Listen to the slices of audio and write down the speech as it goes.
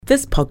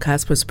This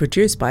podcast was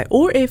produced by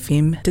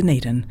ORFM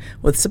Dunedin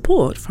with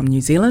support from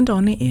New Zealand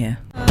On Air.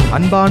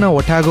 அன்பான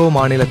ஒட்டாகோ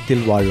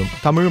மாநிலத்தில் வாழும்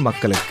தமிழ்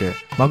மக்களுக்கு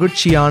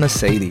மகிழ்ச்சியான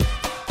செய்தி.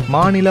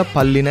 மாநில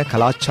பல்லின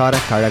கலாச்சார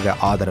கழக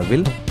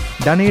ஆதரவில்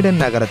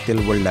டனேடன்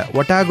நகரத்தில் உள்ள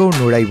ஒட்டாகோ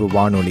நுழைவு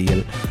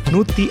வானொலியில்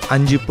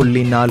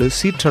 105.4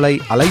 சீற்றலை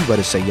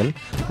அலைவரிசையில்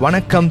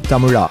வணக்கம்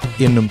தமிழா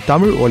என்னும்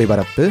தமிழ்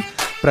ஒலிபரப்பு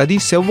பிரதி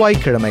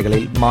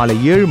செவ்வாய்க்கிழமைகளில் மாலை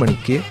 7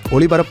 மணிக்கு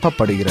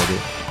ஒலிபரப்பப்படுகிறது.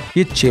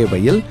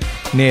 இச்சேவையில்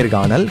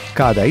நேர்காணல்,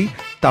 கதை,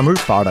 தமிழ்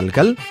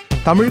பாடல்கள்,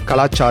 தமிழ்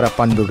கலாச்சார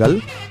பண்புகள்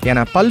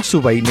என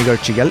பல்சுவை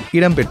நிகழ்ச்சிகள்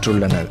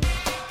இடம்பெற்றுள்ளன.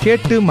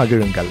 கேட்டு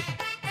மகிழுங்கள்.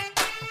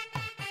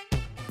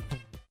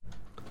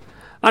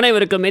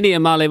 அனைவருக்கும் இனிய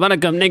மாலை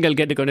வணக்கம். நீங்கள்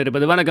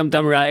கேட்டுக்கொண்டிருப்பது வணக்கம்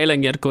தமிழா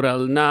இளைஞர்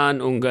குரல். நான்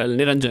உங்கள்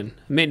நிரஞ்சன்.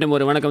 மீண்டும்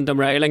ஒரு வணக்கம்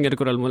தமிழா இளைஞர்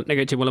குரல்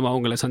நிகழ்ச்சி மூலமாக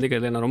உங்களை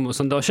சந்திக்கிறது எனக்கு ரொம்ப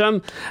சந்தோஷம்.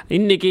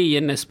 இன்றைக்கி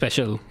என்ன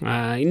ஸ்பெஷல்?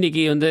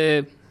 இன்றைக்கி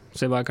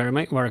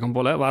செவ்வாய்க்கிழமை வழக்கம்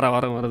போல்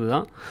வாரம் வருது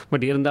தான்.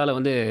 பட் இருந்தாலும்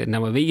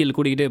நம்ம வெயில்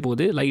கூடிக்கிட்டே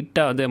போகுது.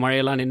 லைட்டாக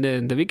மழையெல்லாம் நின்று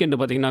இந்த வீக்கெண்டு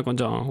பார்த்திங்கன்னா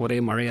கொஞ்சம் ஒரே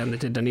மழையாக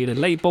இருந்துச்சு, நீர்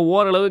இல்லை. இப்போ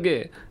ஓரளவுக்கு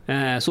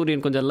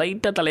சூரியன் கொஞ்சம்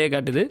லைட்டாக தலையை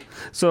காட்டுது.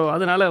 ஸோ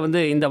அதனால்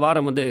இந்த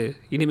வாரம்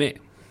இனிமேல்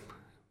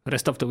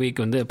ரெஸ்ட் ஆஃப் த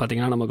வீக்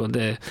பார்த்திங்கன்னா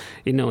நமக்கு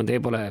இன்னும் இதே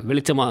போல்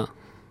வெளிச்சமாக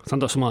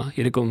சந்தோஷமாக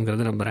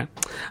இருக்குங்கிறது நம்புகிறேன்.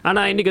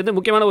 ஆனால் இன்றைக்கி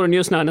முக்கியமான ஒரு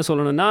நியூஸ் நான் என்ன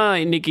சொல்லணும்னா,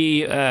 இன்றைக்கி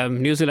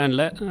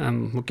நியூசிலாண்டில்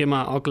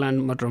முக்கியமாக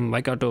ஆக்லாண்ட் மற்றும்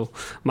வைக்காட்டோ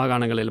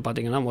மாகாணங்களில்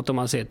பார்த்திங்கன்னா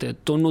மொத்தமாக சேர்த்து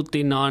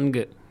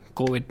 94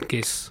 கோவிட்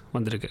கேஸ்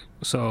வந்திருக்கு.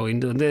 ஸோ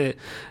இது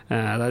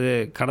அதாவது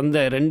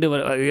கடந்த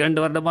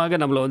 2 வருடமாக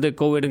நம்மளை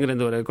கோவிடுங்கிற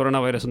இந்த ஒரு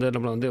கொரோனா வைரஸ்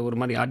நம்மளை ஒரு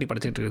மாதிரி ஆட்டி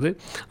படைச்சிட்டு இருக்குது.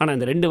 ஆனால்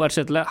இந்த 2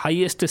 வருஷத்தில்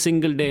highest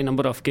single day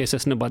number of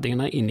கேசஸ்ன்னு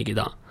பார்த்திங்கன்னா இன்றைக்கி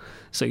தான்.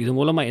 ஸோ இது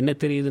மூலமாக என்ன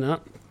தெரியுதுன்னா,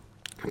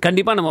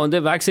 கண்டிப்பாக நம்ம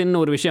வேக்சின்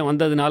ஒரு விஷயம்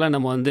வந்ததுனால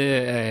நம்ம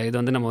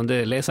இது நம்ம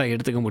லேசாக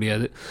எடுத்துக்க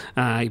முடியாது.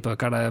 இப்போ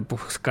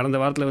கடந்த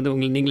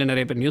வாரத்தில் நீங்களே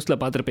நிறைய பேர் நியூஸில்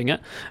பார்த்துருப்பீங்க.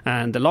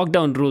 இந்த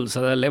லாக்டவுன் ரூல்ஸ்,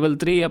 அதாவது லெவல்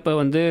 3 அப்போ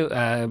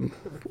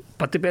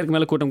 10 பேருக்கு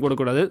மேலே கூட்டம்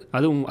கூடக்கூடாது.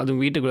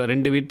 அதுவும் வீட்டுக்குள்ளே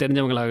 2 வீட்டு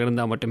தெரிஞ்சவங்களாக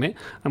இருந்தால் மட்டுமே.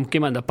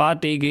 முக்கியமாக இந்த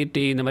பார்ட்டி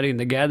கீட்டி இந்த மாதிரி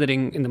இந்த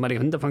கேதரிங் இந்த மாதிரி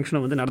எந்த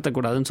ஃபங்க்ஷனும்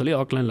நடத்தக்கூடாதுன்னு சொல்லி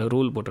ஆக்லாண்டில்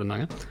ரூல்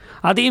போட்டிருந்தாங்க.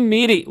 அதையும்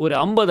மீறி ஒரு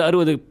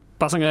 50-60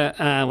 பசங்க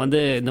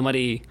இந்த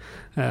மாதிரி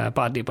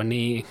பார்ட்டி பண்ணி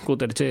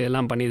கூத்தடிச்சு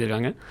எல்லாம்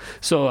பண்ணியிருக்காங்க.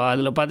 ஸோ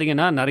அதில்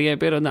பார்த்திங்கன்னா நிறைய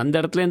பேர் அந்த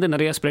இடத்துலேருந்து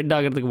நிறைய ஸ்ப்ரெட்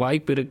ஆகிறதுக்கு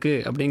வாய்ப்பு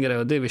இருக்குது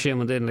அப்படிங்கிற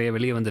விஷயம் நிறைய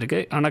வெளியே வந்திருக்கு.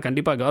 ஆனால்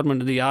கண்டிப்பாக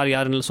கவர்மெண்ட்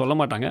யாருன்னு சொல்ல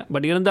மாட்டாங்க.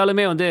 பட்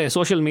இருந்தாலுமே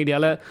சோஷியல்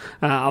மீடியாவில்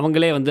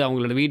அவங்களே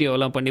அவங்களோட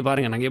வீடியோலாம் பண்ணி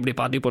பாருங்கள், நாங்கள் எப்படி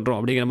பார்ட்டி போட்டுறோம்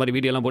அப்படிங்கிற மாதிரி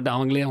வீடியோலாம் போட்டு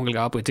அவங்களே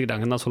அவங்களுக்கு ஆப்பு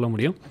வச்சுக்கிட்டாங்கன்னு தான் சொல்ல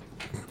முடியும்.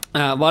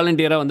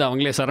 வாலண்டியராக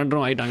அவங்களே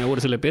சரண்டரும் ஆகிட்டாங்க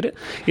ஒரு சில பேர்.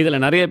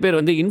 இதில் நிறைய பேர்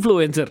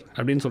இன்ஃப்ளூயன்சர்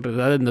அப்படின்னு சொல்கிறது,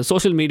 அதாவது இந்த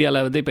சோஷியல்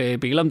மீடியாவில்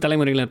இப்போ இளம்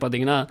தலைமுறைகள்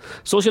பார்த்திங்கன்னா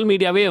சோஷியல்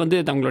மீடியாவே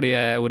தங்களுடைய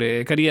ஒரு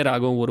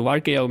கரியராகவும் ஒரு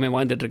வாழ்க்கையாகவுமே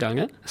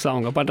வாழ்ந்துட்டுருக்காங்க. ஸோ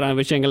அவங்க பண்ணுற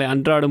விஷயங்களை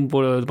அன்றாடம்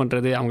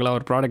பண்ணுறது, அவங்கள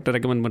ஒரு ப்ராடக்ட்டை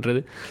ரெக்கமெண்ட் பண்ணுறது.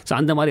 ஸோ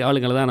அந்த மாதிரி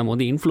ஆளுங்களை தான்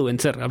நம்ம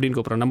இன்ஃப்ளூயன்சர் அப்படின்னு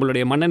கூப்பிட்றோம்.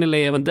 நம்மளுடைய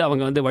மனநிலையை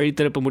அவங்க வழி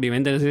திருப்ப முடியும்,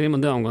 எந்த விஷயம்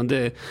அவங்க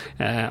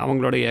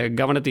அவங்களுடைய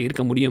கவனத்தை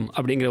இருக்க முடியும்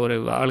அப்படிங்கிற ஒரு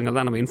ஆளுங்க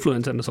தான் நம்ம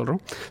இன்ஃப்ளூயன்சர்னு சொல்கிறோம்.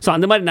 ஸோ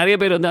அந்த மாதிரி நிறைய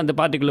பேர் அந்த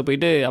பார்ட்டிக்குள்ளே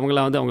போயிட்டு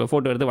அவங்களாம் அவங்க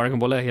ஃபோட்டோ எடுத்து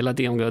வழக்கம் போல்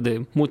எல்லாத்தையும் அவங்க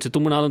மூச்சு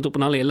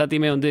துப்புனாலும்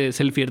எல்லாத்தையுமே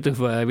செல்ஃபி எடுத்து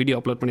வீடியோ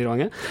அப்லோட்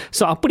பண்ணிடுவாங்க.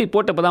 ஸோ அப்படி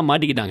போட்டப்போ தான்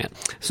மாட்டிக்கிட்டாங்க.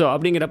 ஸோ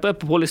அப்படிங்கிறப்ப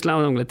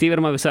போலீஸ்லாம் அவங்களை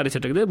தீவிரமாக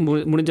விசாரிச்சுட்டு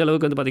இருக்குது. முடிஞ்ச அளவுக்கு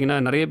பார்த்திங்கன்னா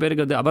நிறைய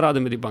பேருக்கு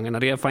அபராதம் விதிப்பாங்க,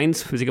 நிறைய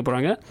ஃபைன்ஸ் விதிக்க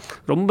போகிறாங்க.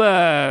 ரொம்ப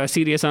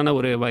சீரியஸான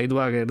ஒரு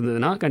இதுவாக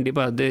இருந்ததுன்னா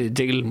கண்டிப்பாக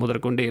ஜெயில்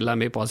முதற்கொண்டு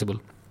எல்லாமே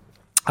பாசிபிள்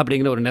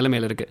அப்படிங்கிற ஒரு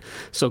நிலைமையில் இருக்குது.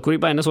 ஸோ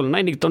குறிப்பாக என்ன சொல்லணும்னா,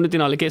 இன்றைக்கி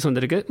 94 கேஸ்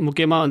வந்திருக்கு.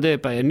 முக்கியமாக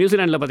இப்போ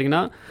நியூசிலாண்டில்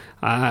பார்த்திங்கன்னா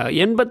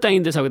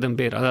 85%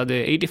 பேர், அதாவது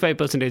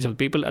 85% ஆஃப்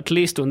பீப்புள்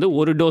அட்லீஸ்ட்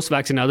ஒரு டோஸ்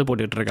வேக்சினாவது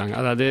போட்டுட்ருக்காங்க,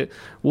 அதாவது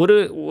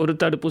ஒரு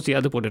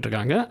தடுப்பூசியாவது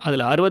போட்டுட்ருக்காங்க.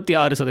 அதில்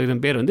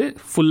 66% பேர்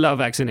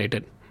ஃபுல்லாக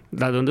வேக்சினேட்டட்.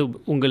 அது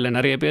உங்களில்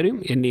நிறைய பேரையும்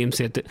என்னையும்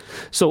சேர்த்து.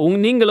 ஸோ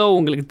நீங்களோ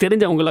உங்களுக்கு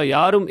தெரிஞ்சவங்களோ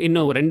யாரும்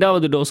இன்னும்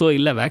 2வது டோஸோ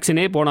இல்லை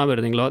வேக்சினே போடாமல்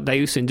இருந்தீங்களோ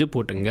தயவு செஞ்சு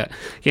போட்டுங்க.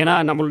 ஏன்னா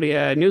நம்மளுடைய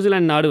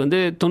நியூசிலாந்து நாடு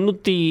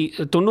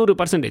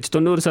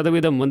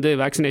 90%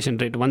 வேக்சினேஷன்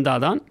ரேட்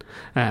வந்தால் தான்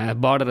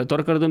பார்டரை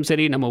திறக்கிறதும்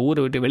சரி, நம்ம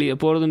ஊரை விட்டு வெளியே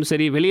போகிறதும்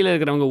சரி, வெளியில்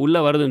இருக்கிறவங்க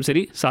உள்ளே வரதும்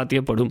சரி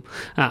சாத்தியப்படும்.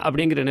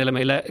 அப்படிங்கிற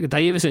நிலைமையில்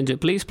தயவு செஞ்சு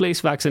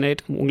ப்ளீஸ்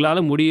வேக்சினேட்.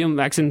 உங்களால் முடியும்,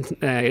 வேக்சின்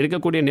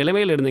எடுக்கக்கூடிய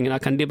நிலைமையில்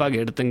இருந்தீங்கன்னா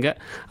கண்டிப்பாக எடுத்துங்க.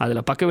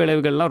 அதில் பக்க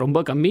விளைவுகள்லாம் ரொம்ப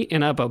கம்மி.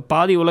 ஏன்னா இப்போ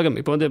பாதி உலகம்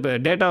இப்போ இப்போ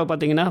டேட்டாவை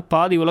பார்த்தீங்கன்னா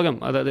பாதி உலகம்,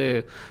 அதாவது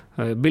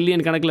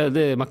பில்லியன் கணக்கில்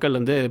மக்கள்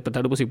இப்போ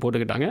தடுப்பூசி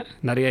போட்டுக்கிட்டாங்க.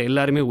 நிறைய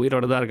எல்லாருமே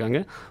உயிரோடு தான் இருக்காங்க.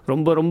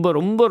 ரொம்ப ரொம்ப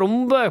ரொம்ப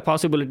ரொம்ப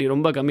பாசிபிலிட்டி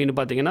ரொம்ப கம்மின்னு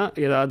பார்த்தீங்கன்னா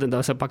ஏதாவது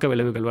இந்த பக்க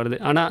விளைவுகள் வருது.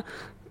 ஆனால்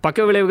பக்க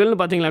விளைவுகள்னு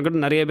பார்த்தீங்கன்னா கூட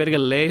நிறைய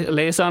பேர்கள்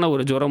லேசான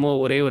ஒரு ஜுரமோ,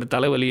 ஒரே ஒரு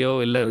தலைவலியோ,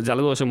 இல்லை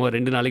ஜலதோஷமோ,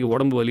 2 நாளைக்கு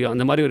உடம்பு வலியோ,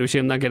 அந்த மாதிரி ஒரு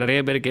விஷயம் தான் நிறைய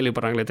பேர்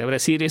கேள்விப்படுறாங்களே தவிர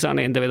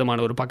சீரியஸான எந்த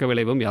விதமான ஒரு பக்க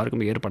விளைவும்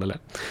யாருக்கும் ஏற்படலை.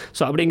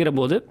 ஸோ அப்படிங்கிற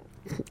போது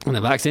அந்த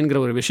வேக்சின்கிற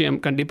ஒரு விஷயம்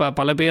கண்டிப்பாக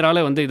பல பேரால்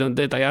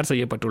இது தயார்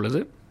செய்யப்பட்டுள்ளது.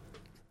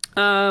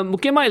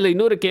 முக்கியமாக இல்லை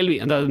இன்னொரு கேள்வி,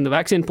 அதாவது இந்த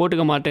வேக்சின்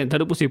போட்டுக்க மாட்டேன்,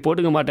 தடுப்பூசி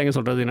போட்டுக்க மாட்டேங்க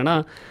சொல்கிறது என்னென்னா,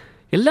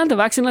 எல்லாம் இந்த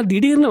வேக்சின்லாம்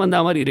திடீர்னு வந்த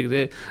மாதிரி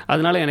இருக்குது.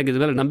 அதனால் எனக்கு இது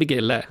மேலே நம்பிக்கை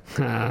இல்லை.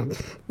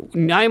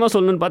 நியாயமாக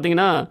சொல்லணும்னு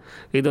பார்த்தீங்கன்னா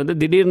இது வந்து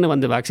திடீர்னு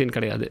வந்த வேக்சின்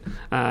கிடையாது.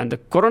 இந்த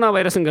கொரோனா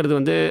வைரஸுங்கிறது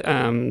வந்து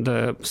இந்த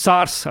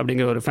சார்ஸ்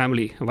அப்படிங்கிற ஒரு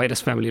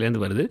வைரஸ்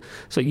ஃபேமிலியிலேருந்து வருது.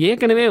 ஸோ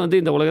ஏற்கனவே வந்து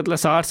இந்த உலகத்தில்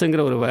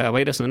சார்ஸுங்கிற ஒரு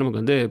வைரஸ் வந்து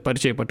நமக்கு வந்து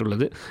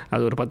பரிச்சயப்பட்டுள்ளது.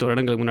 அது ஒரு 10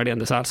 வருடங்களுக்கு முன்னாடி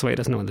அந்த சார்ஸ்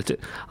வைரஸ்னு வந்துச்சு.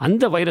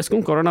 அந்த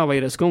வைரஸ்க்கும் கொரோனா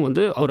வைரஸ்க்கும்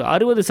வந்து ஒரு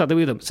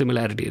 60%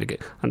 சிமிலாரிட்டி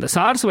இருக்குது. அந்த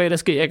சார்ஸ்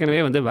வைரஸ்க்கு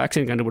ஏற்கனவே வந்து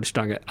வேக்சின்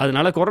கண்டுபிடிச்சிட்டாங்க.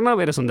 அதனால் கொரோனா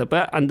வைரஸ்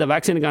வந்தப்போ அந்த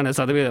வேக்சினுக்கான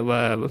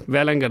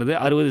வேலைங்கிறது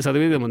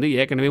 60% வந்து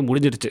ஏற்கனவே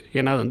முடிஞ்சிருச்சு.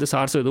 ஏன்னா அது வந்து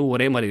சார்ஸ் இதுவும்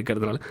ஒரே மாதிரி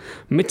இருக்கிறதுனால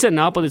மிச்ச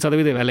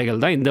 40% வேலைகள்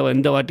தான் இந்த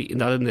வாட்டி,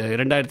 அதாவது இந்த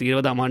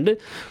 2020ஆம் ஆண்டு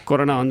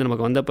கொரோனா வந்து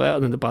நமக்கு வந்தப்போ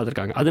அது வந்து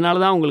பார்த்துருக்காங்க. அதனால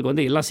தான் உங்களுக்கு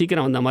வந்து எல்லாம்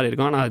சீக்கிரம் வந்த மாதிரி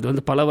இருக்கும். ஆனால் அது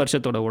வந்து பல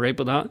வருஷத்தோட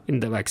உழைப்பு தான்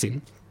இந்த வேக்சின்.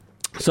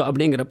 ஸோ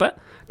அப்படிங்கிறப்ப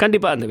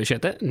கண்டிப்பாக அந்த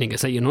விஷயத்தை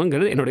நீங்கள்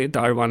செய்யணுங்கிறது என்னுடைய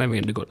தாழ்வான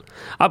வேண்டுகோள்.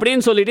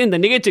 அப்படின்னு சொல்லிட்டு இந்த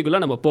நிகழ்ச்சிக்குள்ளே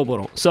நம்ம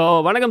போகிறோம். ஸோ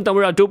வணக்கம்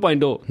தமிழா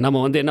 2.0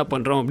 நம்ம வந்து என்ன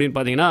பண்ணுறோம் அப்படின்னு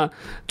பார்த்தீங்கன்னா,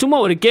 சும்மா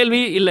ஒரு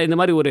கேள்வி இல்லை இந்த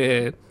மாதிரி ஒரு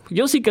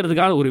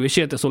யோசிக்கிறதுக்கான ஒரு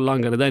விஷயத்தை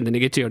சொல்லாங்கிறது தான் இந்த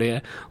நிகழ்ச்சியோடைய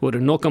ஒரு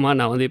நோக்கமாக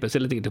நான் வந்து இப்போ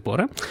செலுத்திக்கிட்டு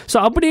போகிறேன். ஸோ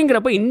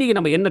அப்படிங்கிறப்ப இன்றைக்கி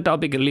நம்ம என்ன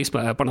டாபிக் ரிலீஸ்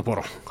பண்ண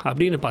போகிறோம்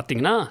அப்படின்னு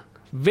பார்த்தீங்கன்னா,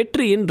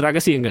 வெற்றியின்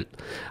ரகசியங்கள்.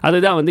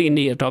 அதுதான் வந்து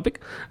இன்றைய டாபிக்.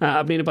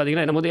 அப்படின்னு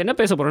பார்த்தீங்கன்னா நம்ம வந்து என்ன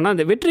பேச போகிறோம்னா,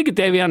 அந்த வெற்றிக்கு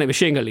தேவையான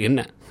விஷயங்கள் என்ன.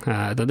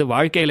 அதாவது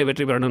வாழ்க்கையில்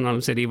வெற்றி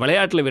பெறணும்னாலும் சரி,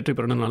 விளையாட்டில் வெற்றி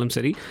பெறணும்னாலும்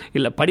சரி,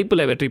 இல்லை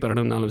படிப்பில் வெற்றி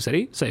பெறணும்னாலும்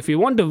சரி. So if you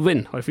want to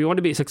win or if you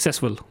want to be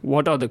successful,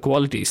 what are the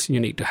qualities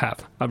you need to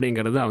have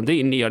அப்படிங்கிறது தான் வந்து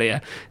இன்னையோடைய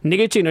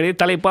நிகழ்ச்சியினுடைய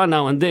தலைப்பாக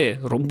நான் வந்து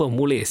ரொம்ப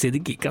மூளையை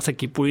செதுக்கி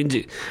கசக்கி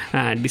புழிஞ்சு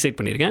டிசைட்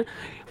பண்ணியிருக்கேன்.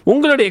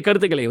 உங்களுடைய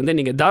கருத்துக்களை வந்து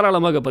நீங்கள்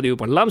தாராளமாக பதிவு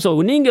பண்ணலாம். ஸோ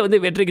நீங்கள் வந்து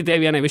வெற்றிக்கு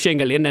தேவையான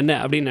விஷயங்கள் என்னென்ன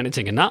அப்படின்னு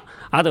நினச்சிங்கன்னா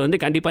அதை வந்து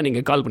கண்டிப்பாக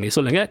நீங்கள் கால் பண்ணி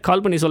சொல்லுங்கள்.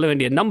 கால் பண்ணி சொல்ல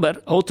வேண்டிய நம்பர்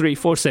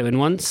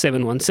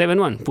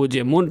 034717171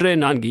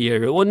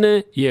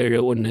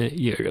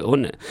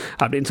 0347171771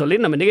 அப்படின்னு சொல்லி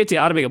நம்ம நிகழ்ச்சி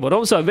ஆரம்பிக்க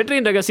போகிறோம். ஸோ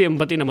வெற்றியின் ரகசியம்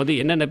பற்றி நம்ம வந்து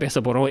என்னென்ன பேச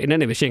போகிறோம்,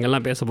 என்னென்ன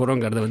விஷயங்கள்லாம் பேச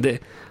போகிறோங்கிறத வந்து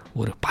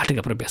ஒரு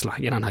பாட்டுக்கு அப்புறம் பேசலாம்.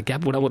 ஏன்னா நான்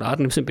கேப் விடாமல் ஒரு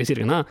 6 நிமிஷம்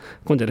பேசியிருக்கேன்னா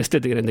கொஞ்சம் ரெஸ்ட்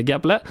எடுத்துக்கிறேன் இந்த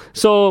கேப்பில்.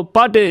 ஸோ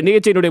பாட்டு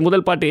நிகழ்ச்சியினுடைய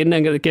முதல் பாட்டு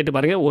என்னங்கிறது கேட்டு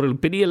பாருங்கள். ஒரு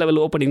பெரிய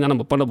லெவல் ஓப்பனிங் தான்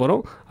நம்ம பண்ண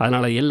போகிறோம்.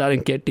 அதனால்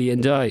எல்லாரும் கேட்டு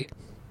என்ஜாய்.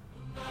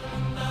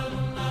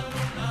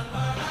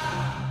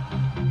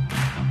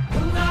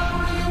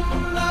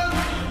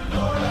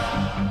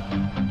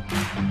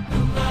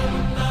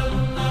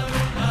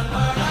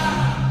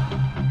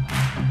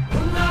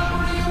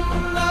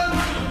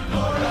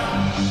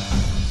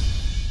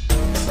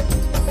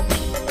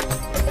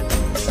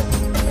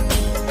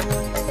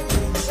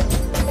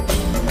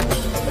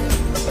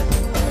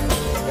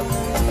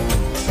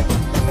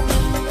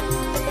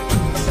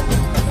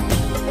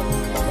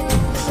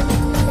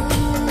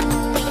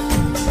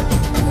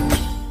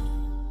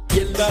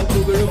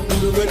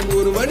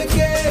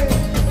 ஒருவனுக்கே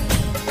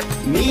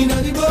நீ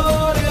நதி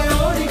போல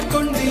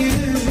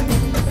ஓடிக்கொண்டீர்.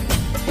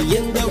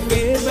 எந்த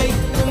பேர்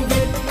வைக்கும்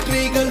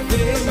வெற்றிகள்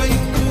பேர்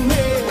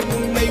வைக்குமே,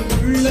 உன்னை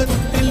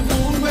உள்ளத்தில்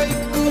பூர்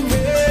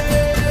வைக்குமே.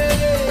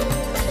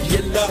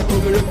 எல்லா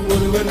புகழும்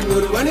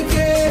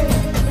ஒருவனுக்கே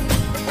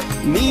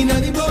நீ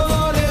நதி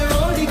போல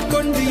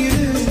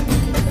ஓடிக்கொண்டீர்.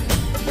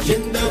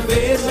 எந்த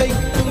பேர்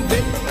வைக்கும்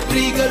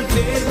வெற்றிகள்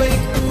பேர்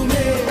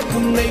வைக்குமே,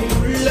 உன்னை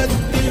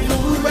உள்ளத்தில்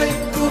பூர்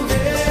வைக்குமே.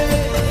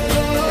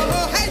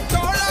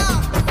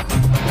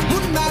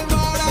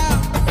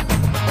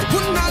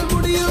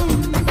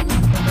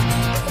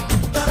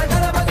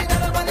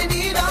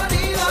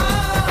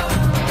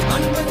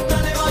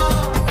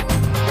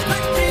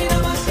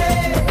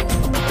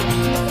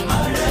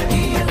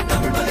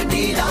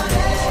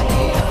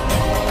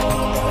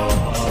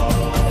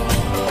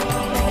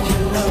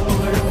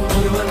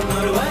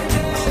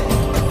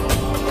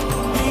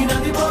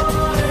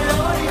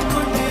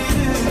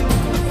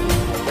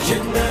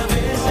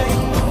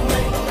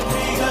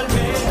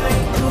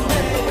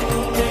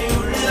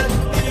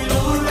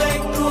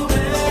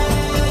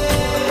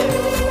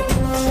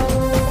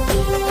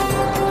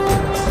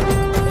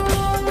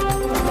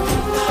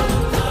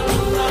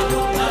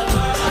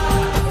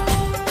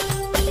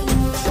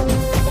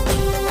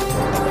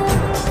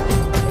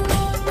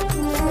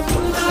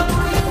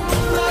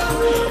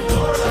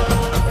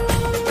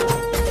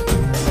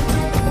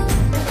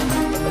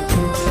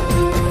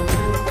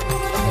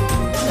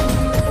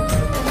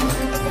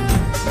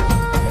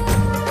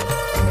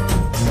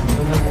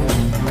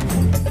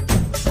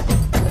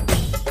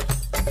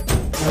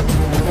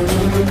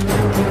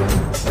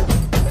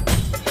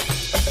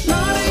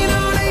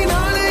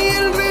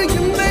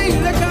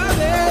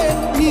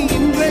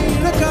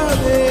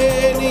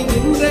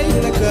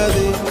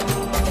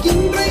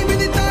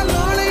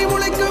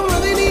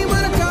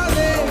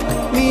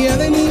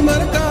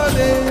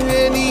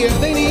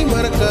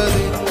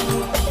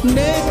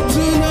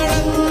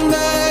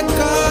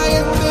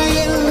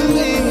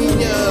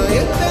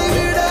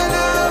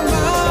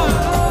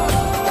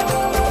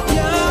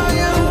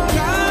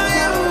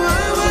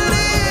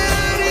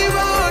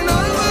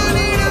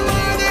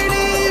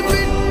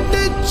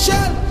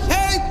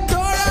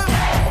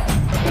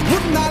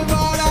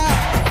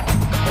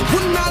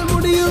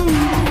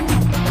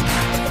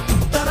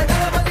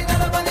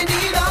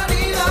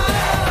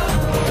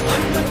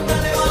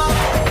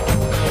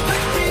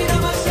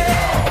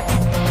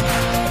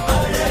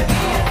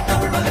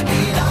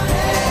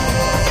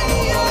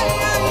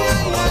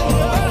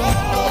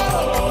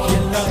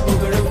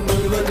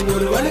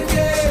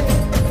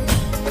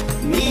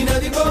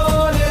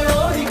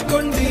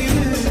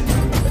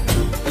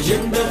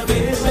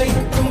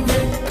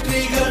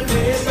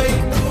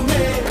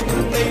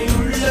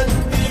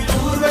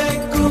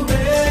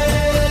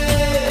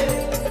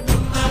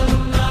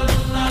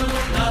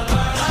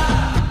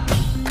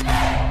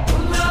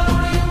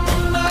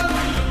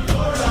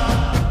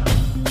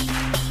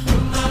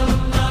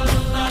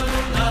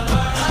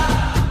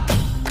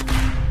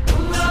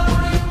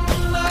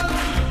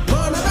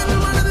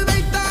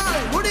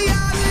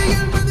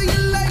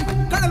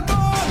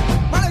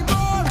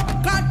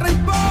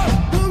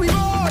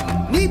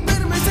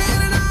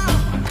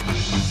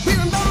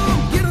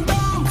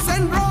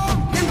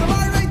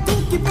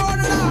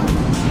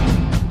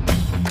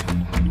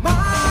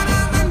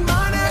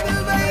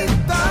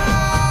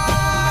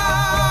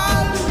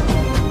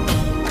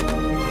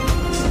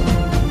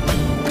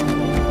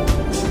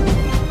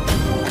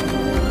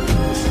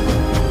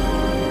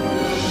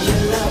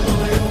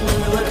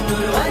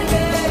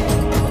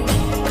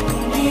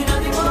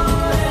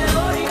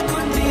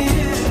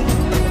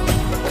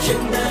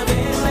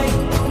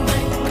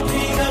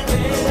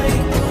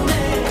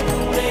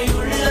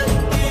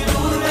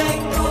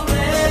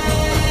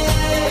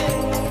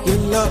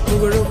 எல்லா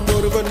புகழும்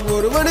ஒருவன்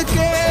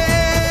ஒருவனுக்கே.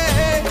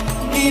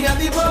 நீ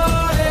நதி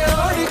போல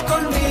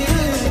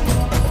ஓடிக்கொண்டீரு,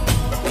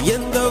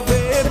 எந்த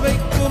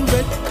வேர்வைக்கும்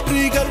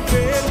வெற்றிகள்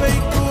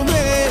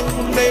வேர்வைக்குமே,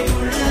 உன்னை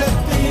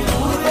உள்ளத்தில்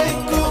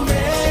ஊரைக்குமே.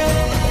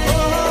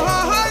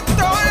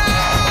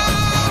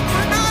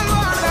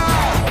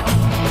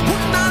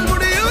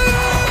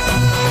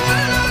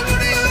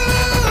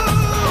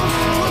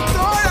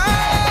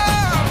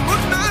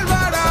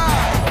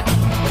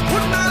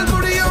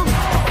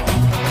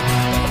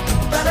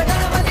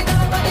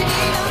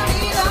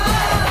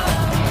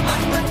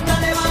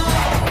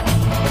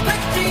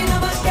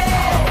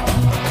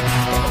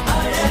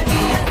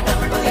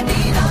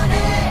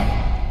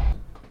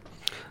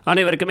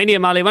 அனைவருக்கும் இனிய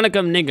மாலை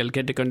வணக்கம். நீங்கள்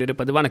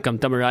கேட்டுக்கொண்டிருப்பது வணக்கம்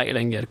தமிழா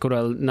இளைஞர்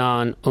குரல்.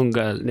 நான்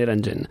உங்கள்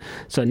நிரஞ்சன்.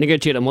 ஸோ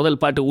நிகழ்ச்சியோட முதல்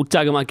பாட்டு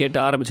உற்சாகமாக கேட்டு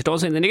ஆரம்பிச்சிட்டோம்.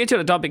 ஸோ இந்த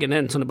நிகழ்ச்சியோட டாபிக்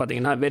என்னன்னு சொல்லி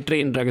பார்த்தீங்கன்னா,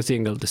 வெற்றியின்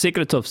ரகசியங்கள், தி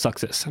சீக்ரெட்ஸ் ஆஃப்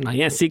சக்ஸஸ். நான்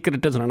ஏன்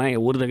சீக்ரெட்டு சொன்னேன்னா,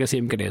 ஒரு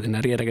ரகசியம் கிடையாது,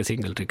 நிறைய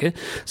ரகசியங்கள் இருக்குது.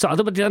 ஸோ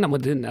அதை பற்றி தான் நம்ம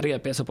வந்து நிறைய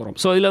பேச போகிறோம்.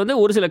 ஸோ இதில் வந்து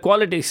ஒரு சில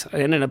குவாலிட்டிஸ்,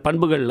 என்னென்ன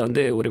பண்புகள்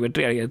வந்து ஒரு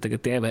வெற்றி அடைகிறதுக்கு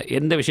தேவை,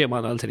 எந்த விஷயமா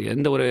இருந்தாலும் சரி,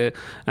 எந்த ஒரு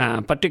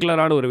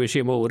பர்டிகுலரான ஒரு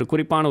விஷயமோ ஒரு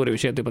குறிப்பான ஒரு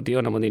விஷயத்தை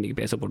பற்றியோ நம்ம வந்து இன்றைக்கி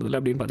பேச போகிறதில்ல.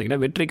 அப்படின்னு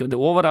பார்த்தீங்கன்னா, வெற்றிக்கு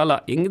வந்து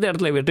ஓவராலாக எந்த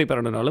இடத்துல வெற்றி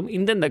பெறணும்னாலும்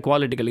இந்த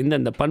குவாலிட்டிகள்,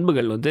 இந்த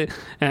பண்புகள் வந்து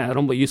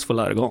ரொம்ப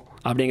யூஸ்ஃபுல்லாக இருக்கும்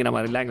அப்படிங்கிற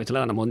மாதிரி லாங்குவேஜில்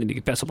நம்ம வந்து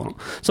இன்றைக்கி பேச போகிறோம்.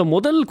 ஸோ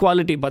முதல்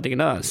குவாலிட்டி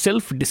பார்த்திங்கன்னா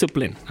செல்ஃப்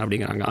டிசிப்ளின்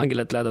அப்படிங்கிறாங்க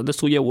ஆங்கிலத்தில். அது வந்து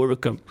சுய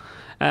ஒழுக்கம்.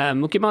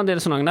 முக்கியமாக வந்து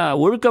என்ன சொன்னாங்கன்னா,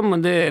 ஒழுக்கம்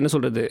வந்து என்ன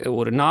சொல்கிறது,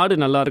 ஒரு நாடு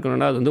நல்லா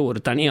இருக்கணும்னா அது வந்து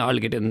ஒரு தனி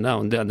ஆள்கிட்ட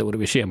இருந்தால் வந்து அந்த ஒரு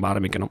விஷயம்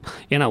ஆரம்பிக்கணும்.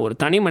 ஏன்னா ஒரு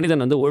தனி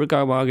மனிதன் வந்து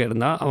ஒழுக்கமாக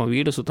இருந்தால் அவன்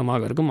வீடு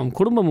சுத்தமாக இருக்கும், அவன்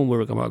குடும்பமும்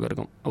ஒழுக்கமாக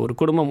இருக்கும். ஒரு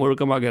குடும்பம்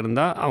ஒழுக்கமாக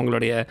இருந்தால்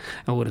அவங்களுடைய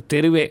ஒரு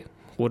தெருவே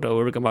ஒரு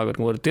ஒழுக்கமாக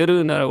இருக்கும். ஒரு தெரு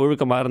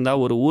ஒழுக்கமாக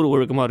இருந்தால் ஒரு ஊர்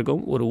ஒழுக்கமாக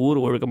இருக்கும். ஒரு ஊர்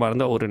ஒழுக்கமாக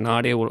இருந்தால் ஒரு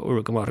நாடே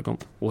ஒழுக்கமாக இருக்கும்.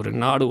 ஒரு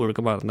நாடு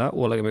ஒழுக்கமாக இருந்தால்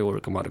உலகமே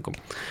ஒழுக்கமாக இருக்கும்.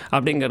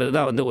 அப்படிங்கிறது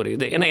தான் வந்து ஒரு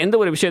இது. ஏன்னா எந்த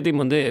ஒரு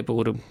விஷயத்தையும் வந்து இப்போ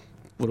ஒரு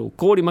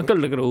கோடி மக்கள்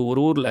இருக்கிற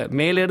ஒரு ஊரில்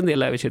மேலேருந்து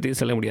எல்லா விஷயத்தையும்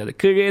செல்ல முடியாது.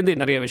 கீழேந்து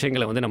நிறைய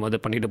விஷயங்களை வந்து நம்ம வந்து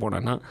பண்ணிட்டு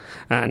போனோன்னா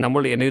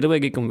நம்மளுடைய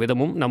நிர்வகிக்கும்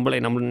விதமும்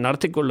நம்ம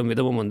நடத்தி கொள்ளும்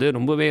விதமும் வந்து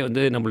ரொம்பவே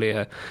வந்து நம்மளுடைய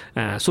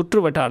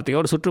சுற்று வட்டாரத்தையோ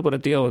ஒரு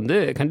சுற்றுப்புறத்தையோ வந்து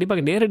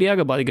கண்டிப்பாக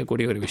நேரடியாக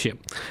பாதிக்கக்கூடிய ஒரு விஷயம்.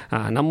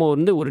 நம்ம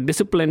வந்து ஒரு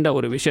டிசிப்ளின்டாக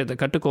ஒரு விஷயத்தை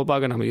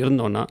கட்டுக்கோப்பாக நம்ம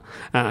இருந்தோம்னா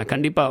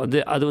கண்டிப்பாக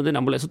வந்து அது வந்து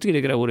நம்மளை சுற்றி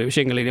இருக்கிற ஒரு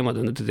விஷயங்களையும்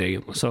அது வந்து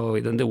தெரியும். ஸோ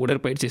இது வந்து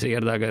உடற்பயிற்சி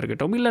செய்கிறதாக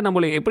இருக்கட்டும், இல்லை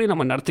நம்மளை எப்படி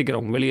நம்ம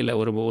நடத்திக்கிறோம், வெளியில்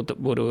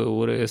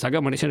ஒரு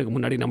சக மனுஷனுக்கு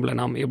முன்னாடி நம்மளை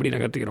நாம் எப்படி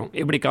நகர்த்திக்கிறோம்,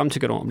 எப்படி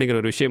காமிச்சிக்கிறோம் அப்படிங்கிற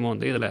ஒரு விஷயமும்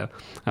வந்து இதில்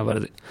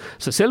வருது.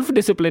 ஸோ செல்ஃப்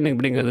டிசிப்ளின்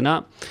அப்படிங்கிறதுனா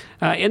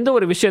எந்த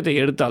ஒரு விஷயத்தை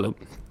எடுத்தாலும்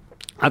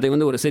அதை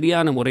வந்து ஒரு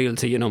சரியான முறையில்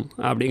செய்யணும்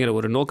அப்படிங்கிற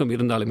ஒரு நோக்கம்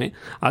இருந்தாலுமே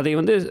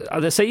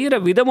அதை செய்கிற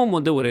விதமும்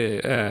வந்து ஒரு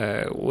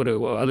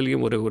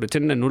அதுலேயும் ஒரு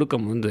சின்ன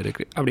நுணுக்கம் வந்து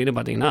இருக்குது. அப்படின்னு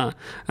பார்த்திங்கன்னா,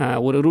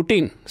 ஒரு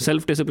ருட்டீன்,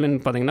 செல்ஃப் டிசிப்ளின்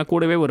பார்த்திங்கன்னா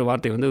கூடவே ஒரு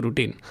வார்த்தை வந்து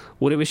ருட்டீன்.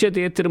 ஒரு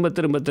விஷயத்தையே திரும்ப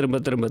திரும்ப திரும்ப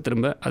திரும்ப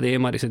திரும்ப அதே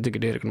மாதிரி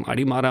செஞ்சுக்கிட்டே இருக்கணும்.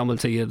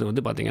 அடிமாறாமல் செய்கிறது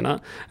வந்து பார்த்திங்கன்னா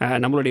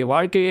நம்மளுடைய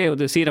வாழ்க்கையே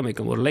வந்து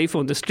சீரமைக்கும், ஒரு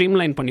லைஃப்பை வந்து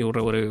ஸ்ட்ரீம்லைன் பண்ணி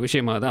விடுற ஒரு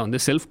விஷயமாக தான்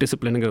வந்து செல்ஃப்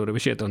டிசிப்ளினுங்கிற ஒரு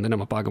விஷயத்தை வந்து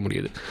நம்ம பார்க்க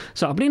முடியுது.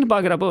 ஸோ அப்படின்னு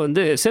பார்க்குறப்போ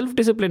வந்து செல்ஃப்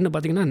டிசிப்ளின்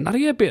பார்த்திங்கன்னா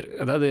நிறைய பேர்,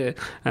 அதாவது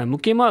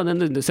முக்கியமாக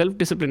வந்து இந்த செல்ஃப்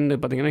டிசிப்ளின்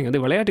பார்த்திங்கன்னா இங்கே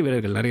வந்து விளையாட்டு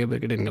வீரர்கள் நிறைய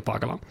பேர்கிட்ட நீங்கள்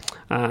பார்க்கலாம்.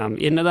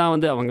 என்ன தான்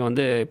வந்து அவங்க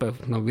வந்து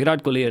இப்போ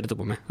விராட் கோலியை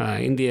எடுத்துப்போமே,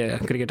 இந்திய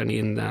கிரிக்கெட்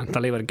அணியின்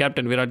தலைவர்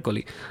கேப்டன் விராட்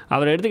கோலி,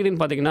 அவர்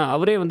எடுத்துக்கிட்டிங்கன்னு பார்த்தீங்கன்னா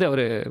அவரே வந்து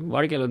அவர்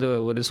வாழ்க்கையில் வந்து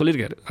ஒரு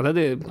சொல்லியிருக்காரு.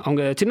 அதாவது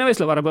அவங்க சின்ன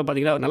வயசில் வரப்போ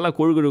பார்த்தீங்கன்னா நல்லா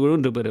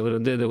கொழுகுழுன்னு இருப்பார். அவர்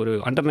வந்து ஒரு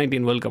அண்டர்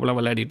 19 வேர்ல்டு கப்லாம்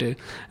விளையாடிட்டு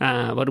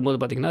வரும்போது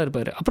பார்த்திங்கன்னா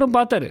இருப்பார். அப்புறம்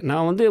பார்த்தாரு,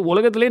 நான் வந்து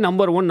உலகத்திலே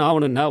நம்பர் 1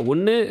 ஆகணும்னா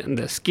ஒன்று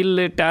இந்த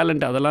ஸ்கில்லு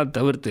டேலண்ட் அதெல்லாம்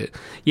தவிர்த்து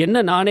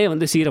என்ன நானே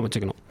வந்து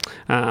சீரமைச்சுக்கணும்.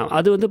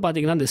 அது வந்து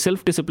பார்த்திங்கன்னா இந்த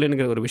செல்ஃப்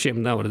டிசிப்ளினுங்கிற ஒரு விஷயம்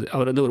தான் வருது.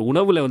 அவர் வந்து ஒரு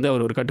உணவில் வந்து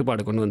அவர் ஒரு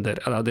கட்டுப்பாடு கொண்டு வந்தார்.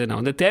 அதாவது நான்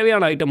வந்து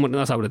தேவையான ஐட்டம்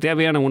மட்டும்தான் சாப்பிடுவேன்,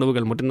 தேவையான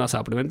உணவுகள் மட்டும்தான்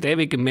சாப்பிடுவேன்,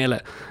 தேவைக்கு மேலே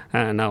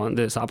நான்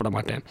வந்து சாப்பிட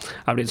மாட்டேன்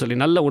அப்படின்னு சொல்லி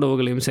நல்ல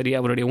உணவுகளையும் சரி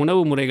அவருடைய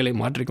உணவு முறைகளை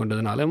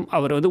மாற்றிக்கொண்டதுனாலும்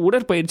அவர் வந்து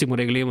உடற்பயிற்சி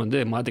முறைகளையும்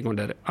வந்து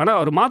மாற்றிக்கொண்டார். ஆனால்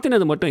அவர்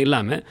மாற்றினது மட்டும்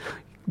இல்லாமல்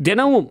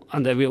தினமும்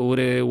அந்த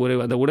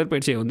அந்த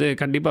உடற்பயிற்சியை வந்து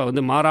கண்டிப்பாக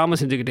வந்து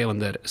மாறாமல் செஞ்சுக்கிட்டே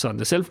வந்தார். ஸோ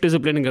அந்த செல்ஃப்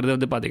டிசிப்ளினுங்கிறது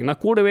வந்து பார்த்திங்கன்னா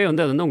கூடவே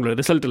வந்து அது வந்து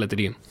உங்களுக்கு ரிசல்ட்டில்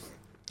தெரியும்.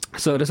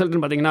 ஸோ ரிசல்ட்னு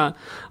பார்த்திங்கன்னா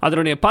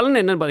அதனுடைய பலன்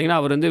என்னென்னு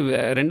பார்த்திங்கன்னா, அவர் வந்து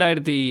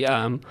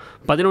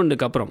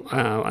 2011 அப்புறம்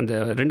அந்த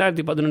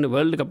 2011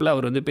 வேர்ல்டு கப்பில்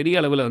அவர் வந்து பெரிய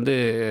அளவில் வந்து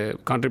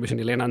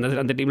கான்ட்ரிபியூஷன் இல்லை. ஏன்னா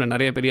அந்த டீமில்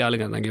நிறைய பெரிய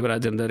ஆளுங்க இருந்தாங்க,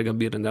 யுவராஜ் இருந்தார்,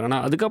 கம்பீர் இருந்தார்.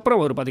 ஆனால் அதுக்கப்புறம்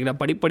அவர்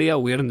பார்த்திங்கன்னா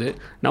படிப்படியாக உயர்ந்து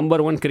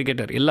நம்பர் 1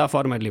 கிரிக்கெட்டர் எல்லா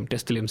ஃபார்மேட்லேயும்,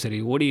 டெஸ்ட்லேயும்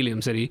சரி,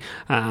 ஓடியிலையும் சரி,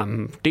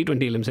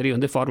 T20லையும் சரி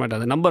வந்து ஃபார்மேட்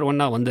அது நம்பர்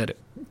 1 வந்தார்.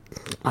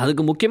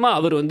 அதுக்கு முக்கியமாக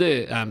அவர் வந்து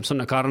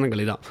சொன்ன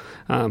காரணங்கள் தான்,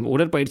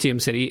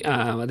 உடற்பயிற்சியும் சரி,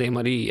 அதே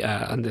மாதிரி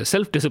அந்த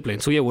செல்ஃப்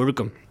டிசிப்ளின், சுய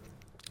ஒழுக்கம்,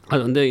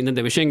 அது வந்து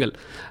இந்தந்த விஷயங்கள்.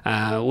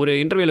 ஒரு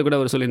இன்டர்வியூவில் கூட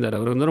அவர் சொல்லியிருந்தார்.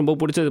 அவர் வந்து ரொம்ப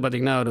பிடிச்சது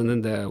பார்த்திங்கன்னா, அவர் வந்து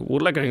இந்த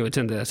உருளைக்கிழங்கு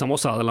வச்சு அந்த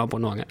சமோசா அதெல்லாம்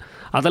பண்ணுவாங்க,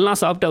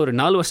 அதெல்லாம் சாப்பிட்டு அவர்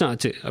 4 வருஷம்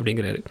ஆச்சு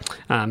அப்படிங்கிறாரு.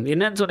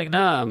 என்னன்னு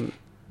சொன்னீங்கன்னா,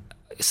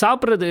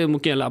 சாப்பிட்றது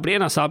முக்கியம் இல்லை. அப்படியே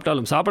நான்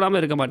சாப்பிடாமல்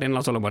இருக்க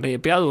மாட்டேன்லாம் சொல்ல மாட்டேன்.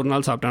 எப்பயாவது ஒரு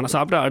நாள் சாப்பிட்டேன், ஆனால்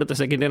சாப்பிட்டா அடுத்த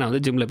செகண்டே நான்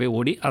வந்து ஜிம்மில் போய்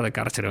ஓடி அதை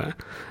கரைச்சிடுவேன்.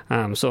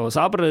 ஸோ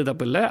சாப்பிட்றது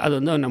தப்பு இல்லை, அது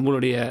வந்து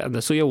நம்மளுடைய அந்த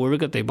சுய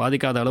ஒழுக்கத்தை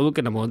பாதிக்காத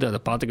அளவுக்கு நம்ம வந்து அதை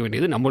பார்த்துக்க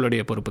வேண்டியது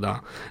நம்மளுடைய பொறுப்பு தான்.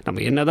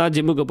 நம்ம என்ன தான்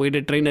ஜிம்முக்கு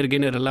போயிட்டு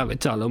ட்ரெயினர் எல்லாம்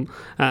வச்சாலும்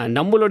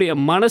நம்மளுடைய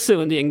மனசு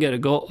வந்து எங்கே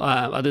இருக்கோ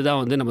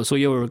அதுதான் வந்து நம்ம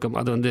சுய ஒழுக்கம்,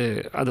 அது வந்து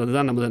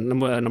தான்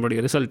நம்மளுடைய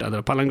ரிசல்ட்,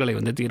 அதோட பலன்களை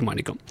வந்து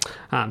தீர்மானிக்கும்.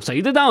 ஸோ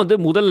இதுதான் வந்து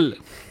முதல்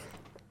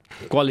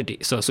குவாலிட்டி.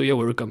 ஸோ சுய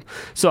ஒழுக்கம்.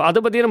 ஸோ அதை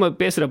பற்றி நம்ம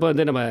பேசுகிறப்ப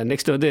வந்து நம்ம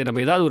நெக்ஸ்ட் வந்து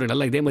நம்ம ஏதாவது ஒரு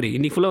நல்ல இதே மாதிரி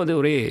இன்னைக்கு ஃபுல்லாக வந்து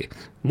ஒரே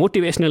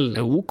மோட்டிவேஷ்னல்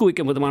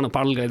ஊக்குவிக்கும் விதமான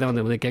பாடல்களை தான்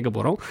வந்து கேட்க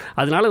போகிறோம்.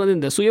 அதனால வந்து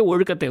இந்த சுய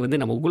ஒழுக்கத்தை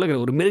வந்து நம்ம உலக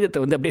ஒரு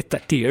மிருகத்தை வந்து அப்படியே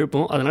தட்டி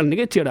எழுப்போம். அதனால்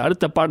நிகழ்ச்சியோட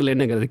அடுத்த பாடல்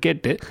என்னங்கிறத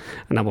கேட்டு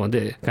நம்ம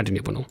வந்து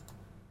கண்டினியூ பண்ணுவோம்.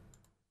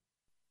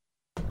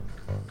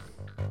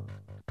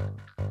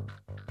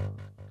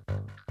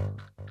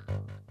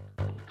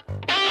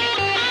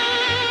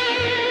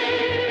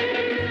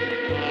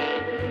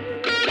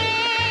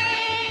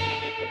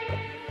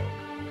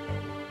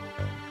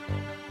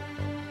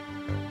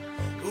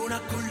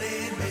 உனக்குள்ளே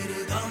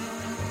மிருகம்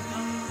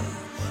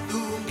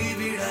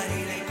தூங்கிவிட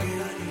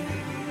நினைக்கும்,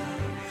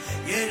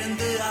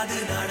 எழுந்து அது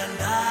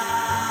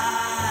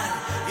நடந்தால்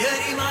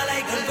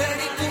எரிமலைகள்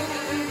வெடிக்கும்,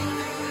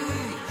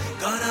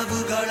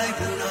 கனவுகளை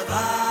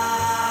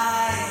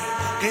உணவாய்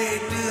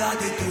கேட்டு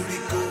அது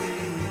துடிக்கும்,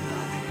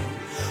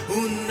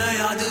 உன்னை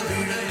அது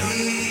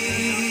விழுங்கி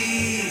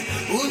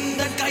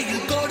உந்தன்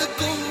கையில்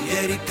கொடுக்கும்,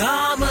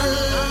 எரிக்காமல்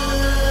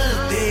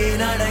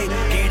தேனடை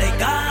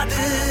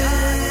கிடைக்காது,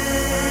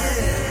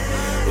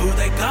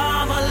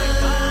 உதைக்காமல்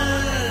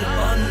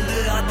வந்து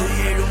அது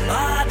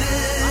எழும்பாது,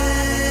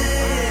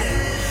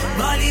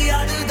 வலி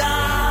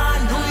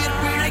அதுதான் உயிர்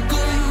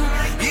பிழைக்கும்,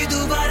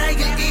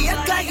 இதுவரையில்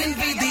இயற்கையின்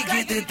விதி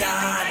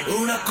இதுதான்.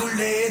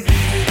 உனக்குள்ளே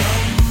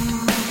மிருகம்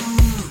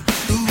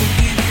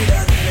தூங்கிவிட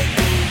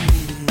நினைக்கும்,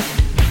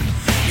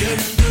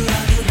 எழுந்து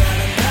அது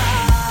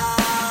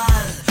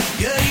நடந்தால்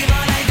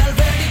எரிமலைகள்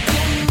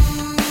வெடிக்கும்,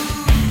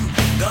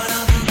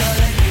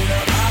 கனவுகளை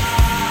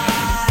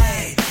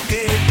உணவாய்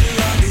கேட்டு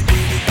அது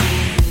துடிக்கும்,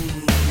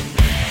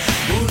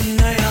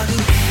 உன்னை அது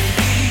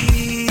விழுங்கி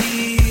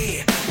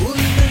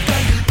உந்தன்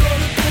கையில்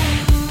கொடுக்கும்,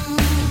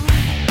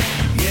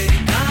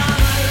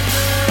 எரிக்காமல்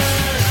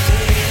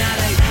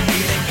தேனலை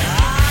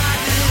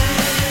கிடைக்காது,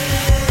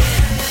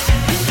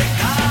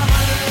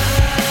 உதைக்காமல்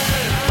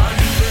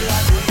வந்து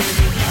அது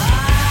எழும்பாது,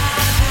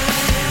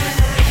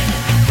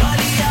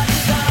 வலி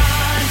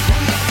அதுதான்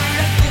உயிர்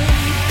பிழைக்கும்,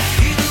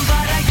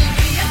 இதுவரையில்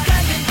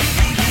இயற்கையின்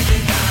விதி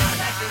இதுதான்.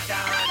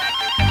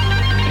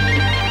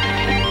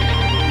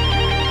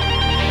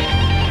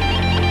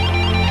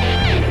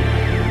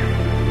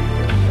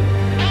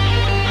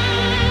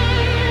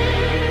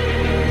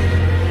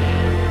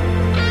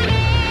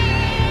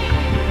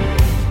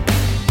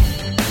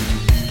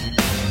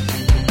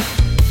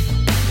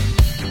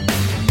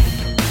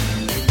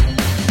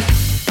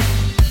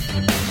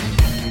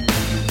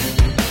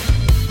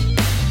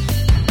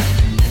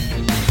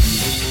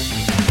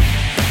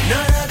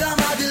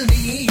 நரகம் அதில்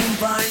நீயும்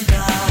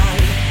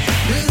வாழ்ந்தாய்,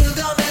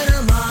 மிருகமென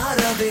மாற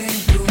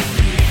வேண்டும்,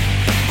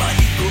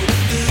 பலி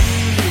கொடுத்து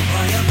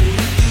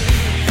பயமுறுத்து,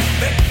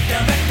 வெட்ட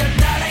வெட்ட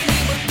தலை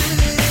நிமிர்த்து,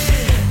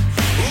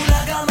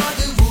 உலகம்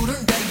அது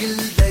உருண்டை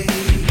இல்லை,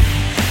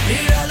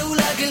 நிழல்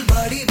உலகில்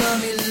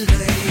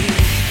வடிவமில்லை,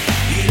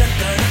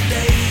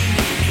 இலக்கணத்தை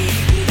நீ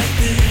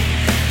உடைத்து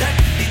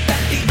தட்டி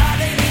தட்டி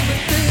அதை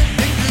நிமிர்த்து,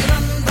 இங்கு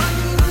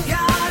நண்பன்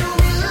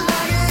யாரும்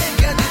இல்லையே,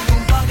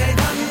 எதுக்கும்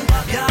பகைவன்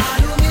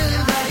யாரும்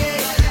இல்லையே,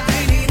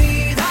 இனி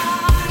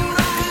நீதான்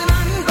உனக்கு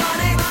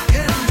நண்பனே,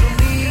 என்றும்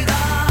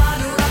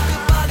நீதான் உனக்கு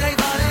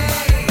பகைவனே,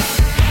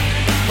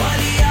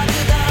 வலி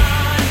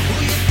அதுதான்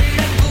உயிர்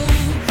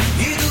பிழைக்கும்,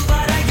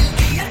 இதுவரையில்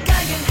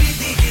இயற்கையின்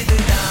விதி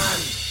இதுதான்.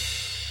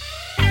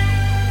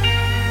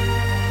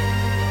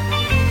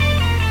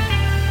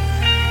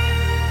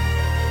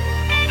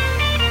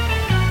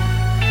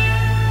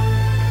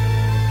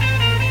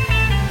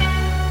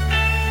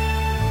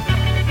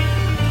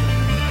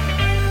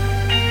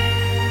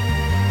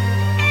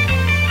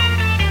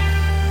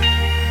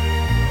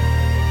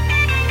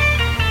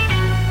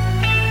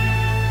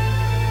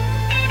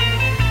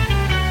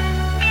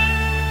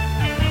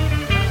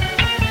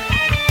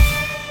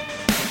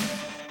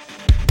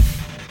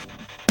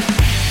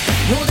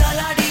 முதல்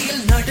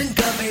அடியில்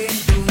நடுங்க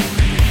வேண்டும்,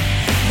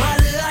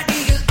 மறு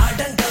அடியில்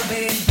அடங்க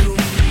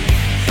வேண்டும்,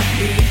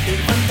 மீண்டு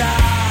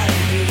வந்தால்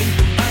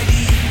மீண்டும்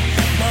அடி,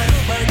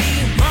 மறுபடி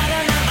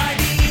மரண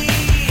அடி,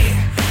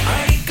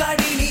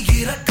 அடிக்கடி நீ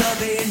இறக்க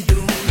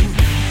வேண்டும்,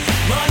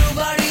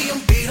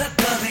 மறுபடியும்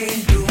பிறக்க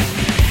வேண்டும்,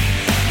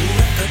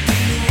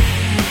 உறக்கத்திலும்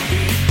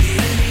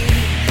விழித்திரு நீ,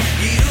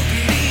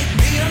 இருபிடி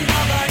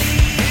திறந்தபடி,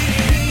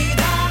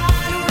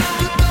 நீதான்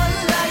உனக்கு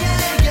தொல்லையே,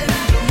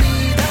 என்றும்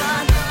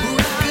நீதான்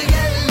உனக்கு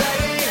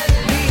எல்லையே,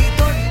 நீ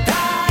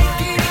தொட்டாய்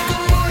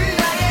கிழிக்கும்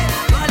முள்ளையே,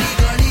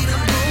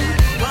 வலிகளிருந்தும்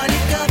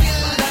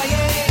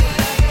வலிக்கவில்லையே,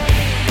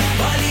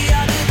 வலி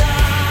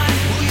அதுதான்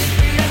உயிர்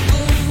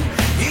பிழைக்கும்,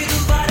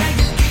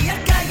 இதுவரையில்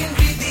இயற்கையின்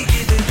விதி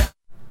இதுதான்.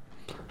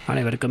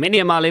 அனைவருக்கும்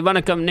இனிய மாலை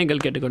வணக்கம். நீங்கள்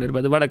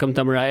கேட்டுக்கொண்டிருப்பது வணக்கம்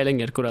தமிழா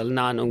இளைஞர் குரல்.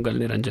 நான் உங்கள்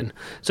நிரஞ்சன்.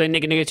 ஸோ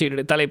இன்றைக்கி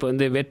நிகழ்ச்சியுடைய தலைப்பு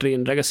வந்து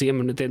வெற்றியின் ரகசியம்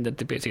என்று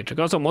தேர்ந்தெடுத்து பேசிகிட்டு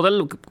இருக்கோம். ஸோ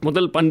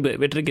முதல் பண்பு,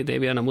 வெற்றிக்கு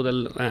தேவையான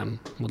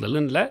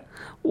முதல்னு இல்லை,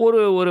 ஒரு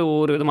ஒரு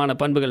ஒரு விதமான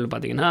பண்புகள்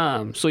பார்த்திங்கன்னா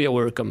சுய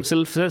ஒழுக்கம்,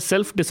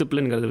 செல்ஃப்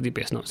டிசிப்ளின்ங்கிறத பற்றி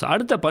பேசணும். ஸோ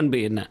அடுத்த பண்பு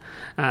என்ன?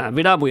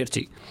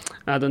 விடாமுயற்சி.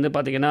 அது வந்து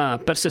பார்த்திங்கன்னா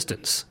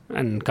பெர்சிஸ்டன்ஸ்.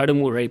 அண்ட்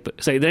கடும் உழைப்பு.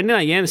 ஸோ இது ரெண்டு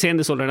நான் ஏன்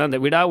சேர்ந்து சொல்கிறேன்னா, அந்த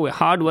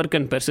ஹார்ட் ஒர்க்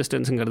அண்ட்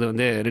பெர்சிஸ்டன்ஸுங்கிறது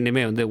வந்து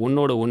ரெண்டுமே வந்து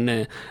ஒன்னோட ஒன்று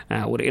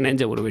ஒரு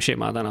இணைஞ்ச ஒரு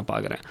விஷயமாக தான் நான்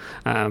பார்க்குறேன்.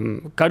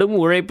 கடும்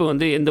உழைப்பு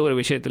வந்து எந்த ஒரு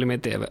விஷயத்துலையுமே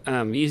தேவை.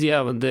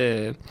 ஈஸியாக வந்து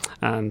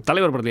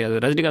தலைவர் படத்தில்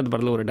அது ரஜினிகாந்த்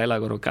படத்தில் ஒரு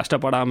டைலாக் வரும்,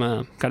 கஷ்டப்படாமல்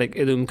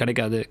எதுவும்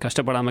கிடைக்காது,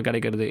 கஷ்டப்படாமல்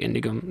கிடைக்கிறது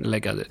என்றைக்கும்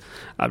நிலைக்காது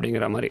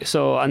அப்படிங்கிற மாதிரி.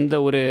 ஸோ அந்த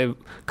ஒரு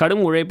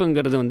கடும்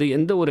உழைப்புங்கிறது வந்து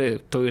எந்த ஒரு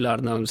தொழிலாக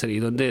இருந்தாலும் சரி,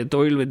 இது வந்து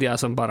தொழில்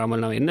வித்தியாசம்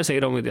பாராமல், நம்ம என்ன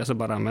செய்கிறோம் வித்தியாசம்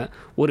பாராமல்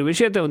ஒரு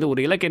விஷயத்தை வந்து ஒரு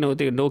இலக்கை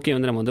நோக்கி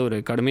வந்து நம்ம வந்து ஒரு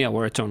கடுமையாக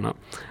உழைச்சோம்னா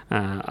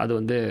அது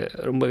வந்து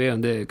ரொம்பவே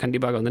வந்து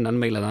கண்டிப்பாக வந்து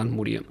நன்மையில் தான்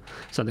முடியும்.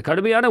 ஸோ அந்த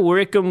கடுமையான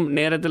உழைக்கும்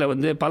நேரத்தில்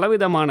வந்து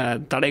பலவிதமான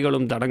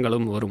தடைகளும்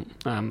தடங்களும் வரும்.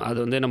 அது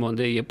வந்து நம்ம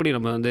வந்து எப்படி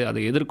நம்ம வந்து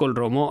அதை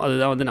எதிர்கொள்கிறோமோ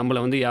அதுதான் வந்து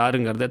நம்மளை வந்து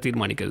யாருங்கிறத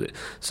தீர்மானிக்கிறது.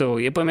 ஸோ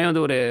எப்போவுமே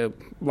வந்து ஒரு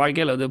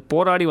வாழ்க்கையில் வந்து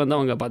போராடி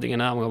வந்தவங்க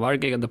பார்த்திங்கன்னா அவங்க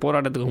வாழ்க்கைக்கு அந்த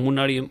போராட்டத்துக்கு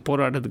முன்னாடியும்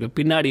போராட்டத்துக்கு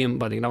பின்னாடியும்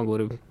பார்த்திங்கன்னா அவங்க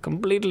ஒரு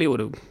கம்ப்ளீட்லி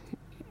ஒரு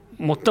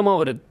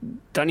மொத்தமாக ஒரு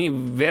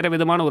வேறு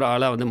விதமான ஒரு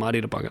ஆளாக வந்து மாறி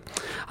இருப்பாங்க.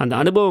 அந்த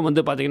அனுபவம்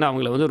வந்து பார்த்திங்கன்னா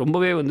அவங்கள வந்து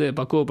ரொம்பவே வந்து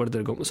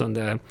பக்குவப்படுத்திருக்கும். ஸோ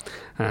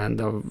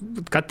அந்த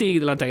கத்தி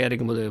இதெல்லாம்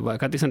தயாரிக்கும் போது,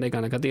 கத்தி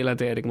சண்டைக்கான கத்தியெல்லாம்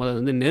தயாரிக்கும் போது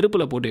அது வந்து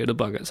நெருப்பில் போட்டு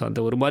எடுப்பாங்க. ஸோ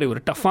அந்த ஒரு மாதிரி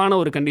ஒரு டஃப்பான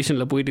ஒரு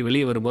கண்டிஷனில் போயிட்டு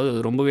வெளியே வரும்போது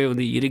அது ரொம்பவே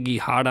வந்து இறுகி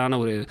ஹார்டான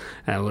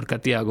ஒரு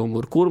கத்தியாகவும்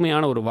ஒரு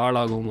கூர்மையான ஒரு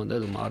வாளாகவும் வந்து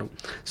அது மாறும்.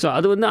 ஸோ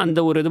அது வந்து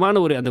அந்த ஒரு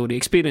விதமான அந்த ஒரு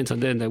எக்ஸ்பீரியன்ஸ்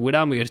வந்து இந்த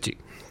விடாமுயற்சி,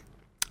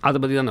 அதை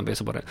பற்றி தான் நான்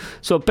பேச போகிறேன்.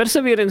 ஸோ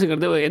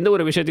பெர்சவியரன்ஸுங்கிறது எந்த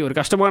ஒரு விஷயத்தையும், ஒரு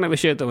கஷ்டமான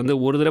விஷயத்தை வந்து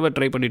ஒரு தடவை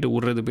ட்ரை பண்ணிவிட்டு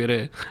விடுறது பேர்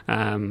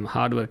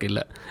ஹார்ட் ஒர்க்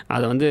இல்லை.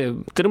 அதை வந்து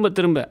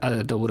திரும்ப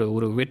அதை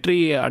ஒரு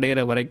வெற்றியை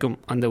அடையிற வரைக்கும்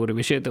அந்த ஒரு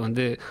விஷயத்தை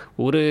வந்து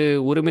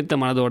ஒருமித்த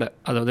மனதோட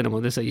அதை வந்து நம்ம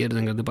வந்து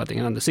செய்யறதுங்கிறது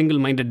பார்த்திங்கன்னா அந்த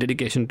single minded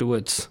dedication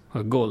towards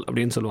goal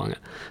அப்படின்னு சொல்லுவாங்க.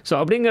 ஸோ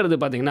அப்படிங்கிறது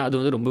பார்த்திங்கன்னா அது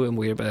வந்து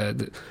ரொம்பவே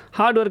இது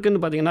ஹார்ட்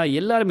ஒர்க்குன்னு பார்த்திங்கன்னா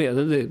எல்லாருமே,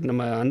 அதாவது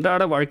நம்ம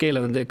அன்றாட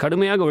வாழ்க்கையில் வந்து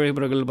கடுமையாக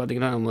உழைப்பவர்கள்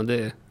பார்த்திங்கன்னா நம்ம வந்து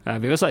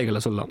விவசாயிகளை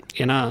சொல்லலாம்.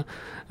 ஏன்னா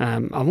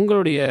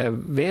அவங்களுடைய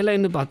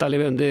வேலைன்னு பார்த்தாலே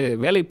வந்து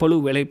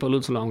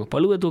வேலைப்பழுன்னு சொல்லுவாங்க.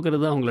 பழுவை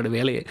தூக்குறது தான் அவங்களோட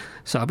வேலையே.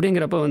 ஸோ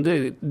அப்படிங்கிறப்ப வந்து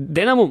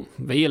தினமும்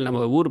வெயில்,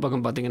 நம்ம ஊர்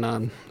பக்கம் பார்த்திங்கன்னா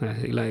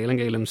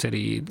இலங்கையிலும்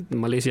சரி,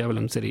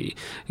 மலேசியாவிலும் சரி,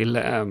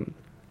 இல்லை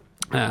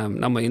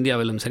நம்ம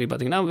இந்தியாவிலும் சரி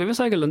பார்த்திங்கன்னா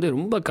விவசாயிகள் வந்து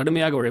ரொம்ப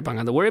கடுமையாக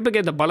உழைப்பாங்க. அந்த உழைப்புக்கு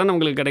ஏற்ற பலன்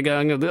அவங்களுக்கு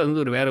கிடைக்காங்கிறது அது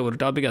வந்து வேறு ஒரு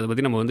டாபிக். அதை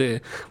பற்றி நம்ம வந்து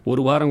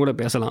ஒரு வாரம் கூட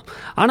பேசலாம்.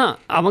 ஆனால்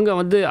அவங்க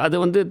வந்து அதை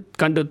வந்து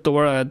கண்டு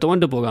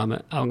துவண்டு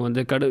போகாமல் அவங்க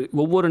வந்து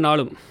ஒவ்வொரு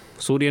நாளும்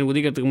சூரியன்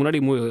உதிக்கிறதுக்கு முன்னாடி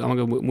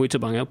அவங்க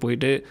முயற்சிப்பாங்க.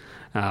 போயிட்டு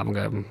அவங்க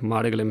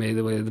மாடுகளை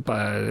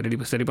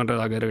சரி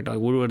பண்ணுறதாக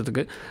இருக்கட்டும்,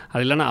 உழுவுறதுக்கு,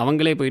 அது இல்லைன்னா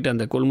அவங்களே போயிட்டு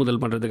அந்த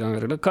கொள்முதல் பண்ணுறதுக்காக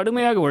இருக்கட்டும்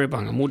கடுமையாக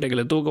உழைப்பாங்க.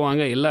 மூட்டைகளை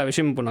தூக்குவாங்க, எல்லா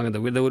விஷயமும்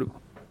பண்ணுவாங்க.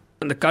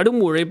 அந்த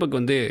கடும் உழைப்புக்கு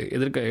வந்து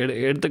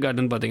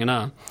எடுத்துக்காட்டுன்னு பார்த்திங்கன்னா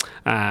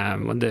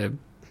வந்து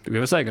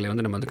விவசாயிகளை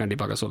வந்து நம்ம வந்து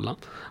கண்டிப்பாக சொல்லலாம்.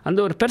 அந்த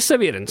ஒரு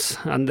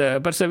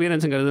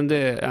பெர்சவியரன்ஸுங்கிறது வந்து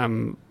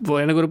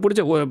எனக்கு ஒரு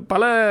பிடிச்ச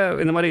பல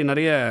இந்த மாதிரி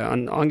நிறைய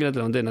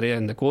ஆங்கிலத்தில் வந்து நிறைய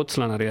இந்த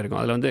கோட்ஸ்லாம் நிறைய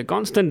இருக்கும். அதில் வந்து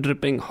constant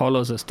dripping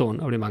hollows a stone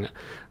அப்படிம்பாங்க.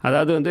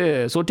 அதாவது வந்து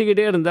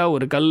சொட்டிக்கிட்டே இருந்தால்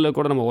ஒரு கல்லில்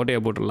கூட நம்ம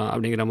ஓட்டையை போட்டுடலாம்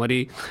அப்படிங்கிற மாதிரி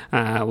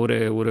ஒரு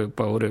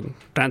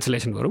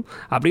டிரான்ஸ்லேஷன் வரும்.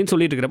 அப்படின்னு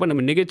சொல்லிட்டு இருக்கிறப்ப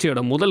நம்ம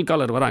நிகழ்ச்சியோட முதல்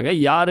காலர் வராங்க.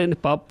 யாருன்னு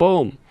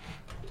பார்ப்போம்.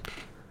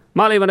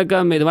 மாலை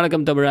வணக்கம். இது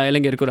வணக்கம் தமிழா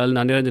இளைஞர் குரல்.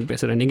 நான் நிரஞ்சன்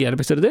பேசுகிறேன். நீங்கள் யார்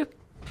பேசுகிறது?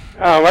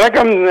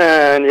 வணக்கம்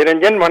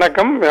நிரஞ்சன்.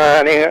 வணக்கம்.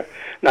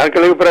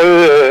 நாட்களுக்கு பிறகு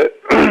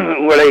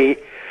உங்களை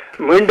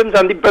மீண்டும்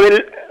சந்திப்பதில்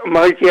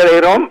மகிழ்ச்சி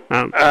அடைகிறோம்.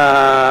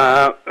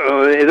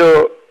 ஏதோ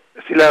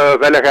சில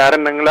பல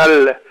காரணங்களால்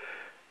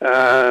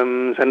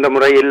சென்ற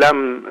முறை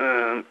எல்லாம்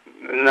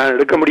நான்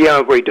எடுக்க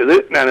முடியாமல் போயிட்டது.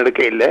 நான்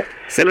எடுக்க இல்லை.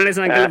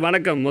 செலனேஸ் அங்கிள்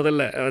வணக்கம்.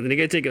 முதல்ல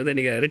நிகழ்ச்சிக்கு வந்து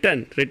நீங்கள்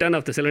ரிட்டர்ன்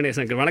ஆஃப் த செலனேஸ்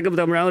அங்கிள். வணக்கம்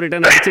தமிழாவும்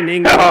ரிட்டர்ன் ஆச்சு.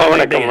 நீங்கள்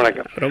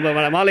வணக்கம்.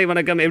 ரொம்ப மாலை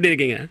வணக்கம். எப்படி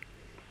இருக்கீங்க?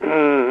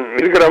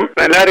 இருக்கிறோம்.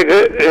 நல்லா இருக்கு.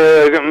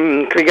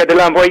 கிரிக்கெட்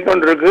எல்லாம்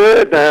போய்கொண்டிருக்கு.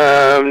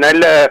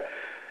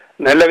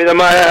 நல்ல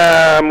விதமாக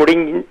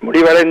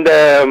முடிவடைந்த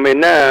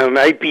என்ன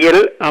IPL.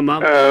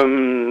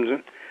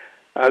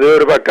 அது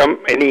ஒரு பக்கம்.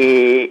 இனி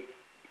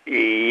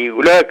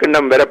உலக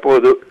கிண்ணம்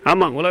வரப்போகுது.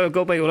 ஆமாம், உலக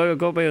கோப்பை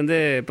வந்து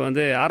இப்போ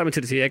வந்து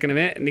ஆரம்பிச்சிருச்சு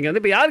ஏற்கனவே. நீங்கள்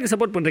வந்து இப்போ யாருக்கு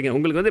சப்போர்ட் பண்ணுறீங்க?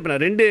 உங்களுக்கு வந்து இப்போ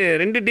நான்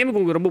ரெண்டு டீமுக்கு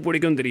உங்களுக்கு ரொம்ப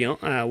பிடிக்கும்னு தெரியும்.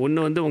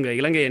 ஒன்று வந்து உங்கள்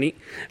இலங்கை அணி,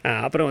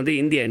 அப்புறம் வந்து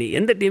இந்திய அணி.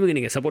 எந்த டீமுக்கு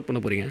நீங்கள் சப்போர்ட்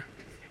பண்ண போகிறீங்க?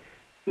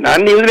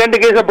 நான்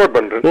நியூசிலாண்டுக்கே சப்போர்ட்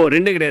பண்றேன்.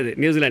 ரெண்டு கிடையாது,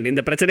 நியூசிலாந்து.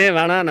 இந்த பிரச்சனையே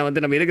வேணாம், நான்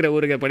வந்து நம்ம இருக்கிற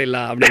ஊருக்கு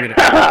படிடலாம் அப்படிங்கிற.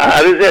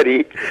 அது சரி.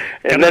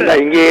 என்னன்னா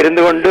இங்கே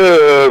இருந்து கொண்டு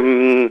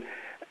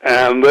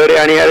வேறு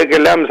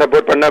அணியாளுக்கெல்லாம்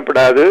சப்போர்ட்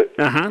பண்ணப்படாது,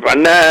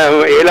 பண்ண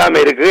இயலாம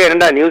இருக்கு.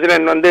 ஏன்னா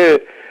நியூசிலாந்து வந்து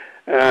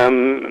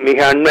மிக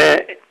அண்மை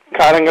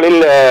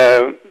காலங்களில்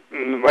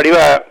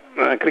வடிவா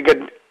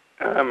கிரிக்கெட்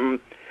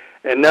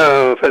என்ன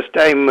first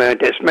time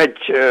test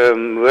match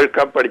world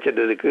cup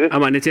அடிச்சதுக்கு.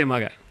 ஆமா,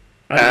 நிச்சயமாக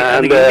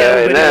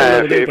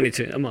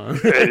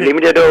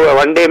லிமிடெட்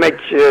ஒன் டே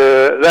மேட்ச்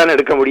தான்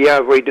எடுக்க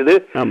முடியாம போயிட்டது.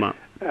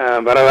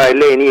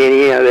 பரவாயில்லை, இனி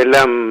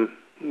அதெல்லாம்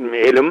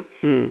மேலும்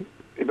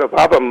இப்ப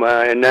பாப்போம்.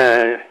 என்ன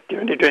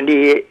 2020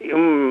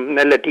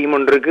 நல்ல டீம்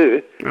ஒன்று இருக்கு.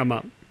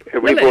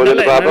 எப்படி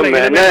போகுது பாப்போம்.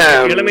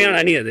 இளமையான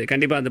அணி அது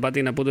கண்டிப்பா. அது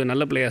பாத்தீங்கன்னா புது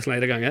நல்ல பிளேயர்ஸ்லாம்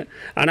இருக்காங்க.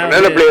 ஆனா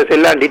நல்ல பிளேயர்ஸ்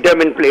எல்லாம்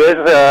டிட்டர்மின்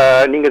பிளேயர்ஸ்.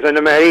 நீங்க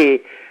சொன்ன மாதிரி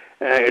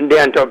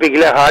இந்தியன்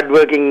டாபிக்ல ஹார்ட்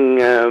ஒர்க்கிங்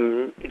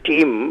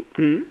டீம்.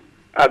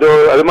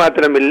 அது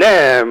மாத்திரம் இல்ல,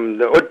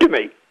 இந்த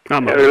ஒற்றுமை.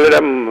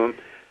 அவர்களிடம்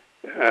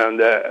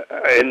அந்த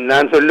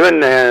நான் சொல்லுவேன்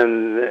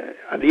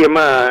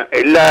அதிகமா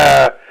எல்லா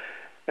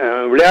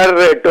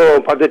விளையாடுற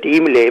 8-10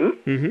 டீம்லேயும்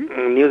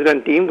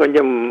நியூசிலாந்து டீம்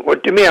கொஞ்சம்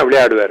ஒற்றுமையா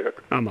விளையாடுவார்கள்.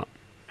 ஆமா,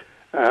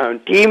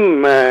 டீம்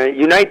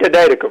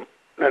யுனைட்டடா இருக்கும்,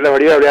 நல்ல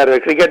வடிவா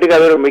விளையாடுறது. கிரிக்கெட்டுக்கு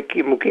அது ஒரு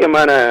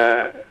முக்கியமான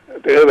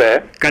தேவை.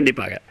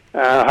 கண்டிப்பாக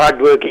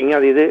ஹார்ட் ஒர்க்கிங்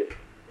அது இது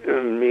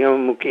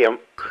மிகவும் முக்கியம்.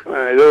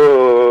 ஏதோ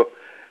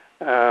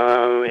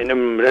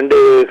இன்னும்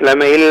 2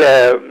 கிழமையில்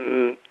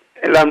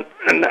எல்லாம்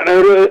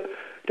ஒரு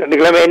 2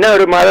 கிழமை என்ன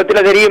ஒரு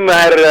மாதத்துல தெரியும்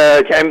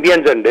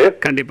சாம்பியன்ஸ் உண்டு.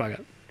 கண்டிப்பாக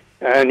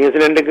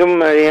நியூசிலாந்துக்கும்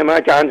அதிகமா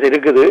சான்ஸ்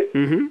இருக்குது.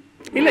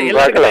 இல்ல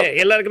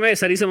எல்லாருக்குமே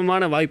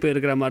சரிசமமான வாய்ப்பு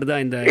இருக்கிற மாதிரி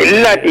தான் இந்த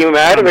எல்லா டீம்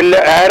யார்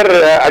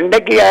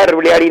அண்டைக்கு யார்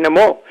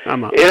விளையாடினமோ.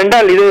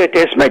 ஏனென்றால் இது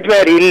டெஸ்ட் மேட்ச்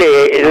வேறு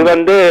இல்லையே,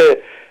 இது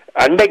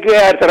அண்டைக்கு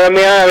யார்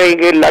திறமையா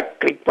அவங்க லக்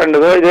கிளிக்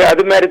பண்ணதோ இது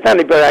அது மாதிரி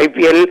தான். இப்ப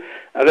ஐபிஎல்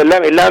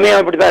அதெல்லாம் எல்லாமே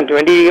அப்படித்தான்,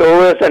 20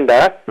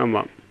 ஓவர்ஸ்ண்டா.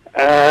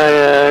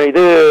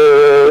 இது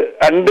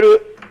அன்று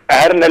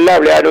யார் நல்லா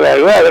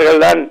விளையாடுவார்களோ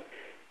அவர்கள் தான்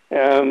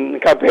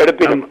கப்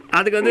எடுப்பிடும்.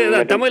 அதுக்கு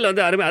தமிழ்ல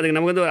அருமை, அதுக்கு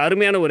நமக்கு ஒரு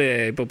அருமையான ஒரு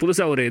இப்போ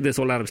புதுசா ஒரு இது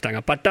சொல்ல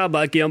ஆரம்பிச்சிட்டாங்க, பட்டா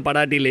பாக்கியம்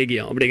படாட்டி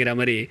லேகியம் அப்படிங்கிற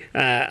மாதிரி.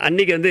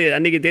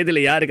 அன்னைக்கு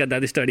தேதியில யாருக்கு அந்த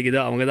அதிர்ஷ்டம்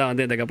அடிக்குதோ அவங்க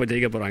தான் இந்த கப்பை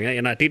ஜெயிக்க போறாங்க.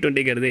 ஏன்னா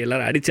T20ங்கிறது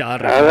எல்லாரும் அடிச்சு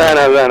ஆடுறாங்க.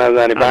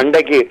 அதான் இப்ப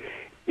அண்டைக்கு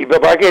இப்ப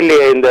பாக்க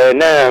இல்லையே இந்த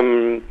என்ன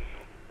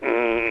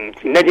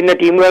சின்ன சின்ன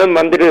டீம்களும்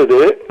வந்துடுது.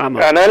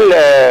 ஆனால்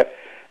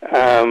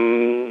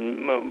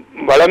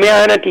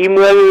வளமையான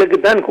டீம்களுக்கு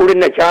தான்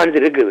கூடின சான்ஸ்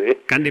இருக்குது.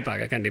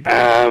 கண்டிப்பாக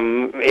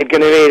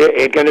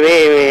ஏற்கனவே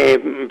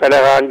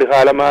பல ஆண்டு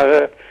காலமாக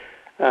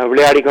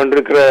விளையாடி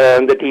கொண்டிருக்கிற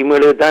அந்த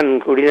டீம்களுக்கு தான்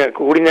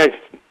கூடின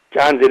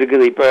சான்ஸ்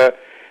இருக்குது.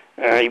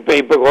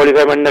 இப்ப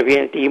குவாலிஃபை பண்ண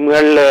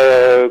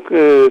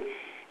டீம்களுக்கு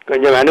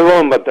கொஞ்சம்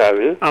அனுபவம்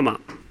பத்தாது. ஆமா,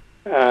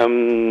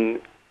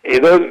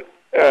 ஏதோ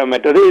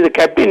மற்றது இது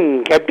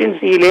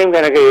கேப்டன்சியிலேயும்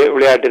எனக்கு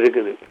விளையாட்டு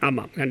இருக்குது.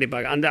 ஆமாம்,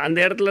 கண்டிப்பாக அந்த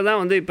இடத்துல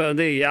தான் இப்போ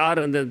யார்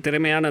அந்த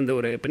திறமையான அந்த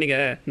ஒரு இப்போ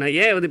நான்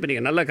ஏன் இப்போ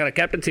நீங்கள் நல்ல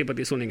கேப்டன்சியை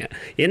பற்றி சொன்னீங்க.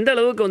 எந்த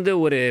அளவுக்கு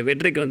ஒரு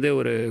வெற்றிக்கு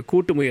ஒரு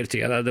கூட்டு முயற்சி,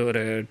 அதாவது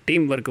ஒரு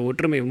டீம் ஒர்க்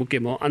ஒற்றுமை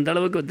முக்கியமோ அந்த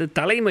அளவுக்கு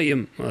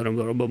தலைமையும்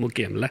ரொம்ப ரொம்ப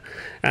முக்கியம் இல்லை?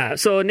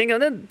 ஸோ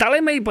நீங்கள்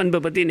தலைமை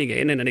பண்பை பற்றி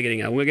நீங்கள் என்ன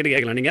நினைக்கிறீங்க? உங்ககிட்ட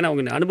கேட்கலாம். நீங்கள் ஏன்னா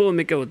அவங்க அனுபவம்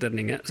மிக்க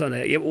ஒருத்தர். ஸோ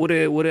அந்த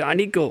ஒரு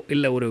அணிக்கோ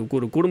இல்லை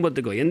ஒரு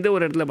குடும்பத்துக்கோ எந்த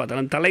ஒரு இடத்துல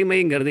பார்த்தாலும்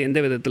தலைமைங்கிறது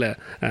எந்த விதத்தில்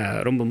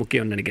ரொம்ப முக்கியம்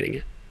நினைக்கிறீங்க?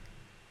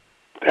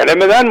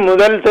 தலைமைதான்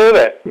முதல்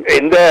தேவை.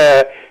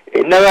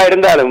 என்னவா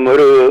இருந்தாலும்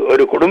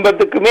ஒரு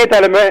குடும்பத்துக்குமே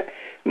தலைமை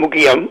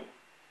முக்கியம்,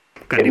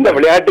 எந்த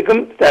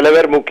விளையாட்டுக்கும்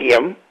தலைவர்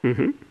முக்கியம்,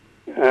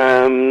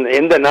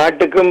 எந்த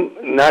நாட்டுக்கும்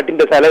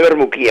நாட்டின் தலைவர்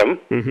முக்கியம்.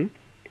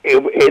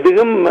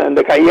 எதுவும்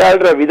அந்த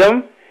கையாளுற விதம்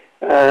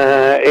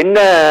என்ன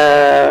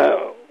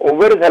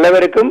ஒவ்வொரு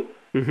தலைவருக்கும்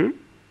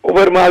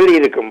ஒவ்வொரு மாதிரி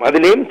இருக்கும்.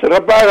 அதிலேயும்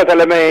சிறப்பான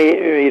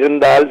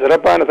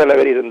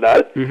தலைவர்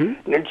இருந்தால்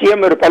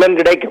நிச்சயம் ஒரு பலன்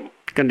கிடைக்கும்.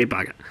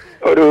 கண்டிப்பாக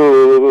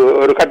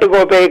ஒரு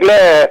கட்டுக்கோப்பைக்குள்ள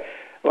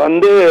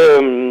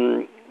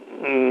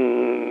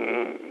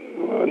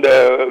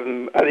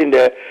இந்த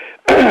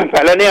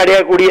பலனை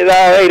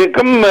அடையக்கூடியதாக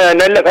இருக்கும்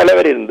நல்ல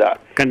தலைவர் இருந்தால்.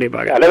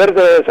 கண்டிப்பாக தலைவர்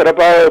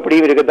சிறப்பாக எப்படி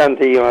இருக்கத்தான்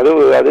செய்யும்.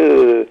 அது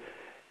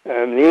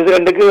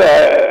நியூசிலாந்துக்கு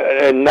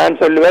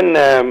நான் சொல்லுவேன்,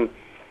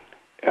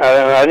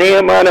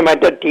 அநேகமான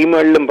மற்ற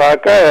டீம்களிலும்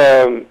பார்க்க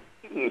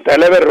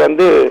தலைவர்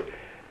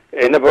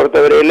என்னை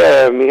பொறுத்தவரையில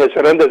மிக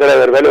சிறந்த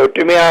தலைவர்,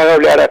 ஒற்றுமையாக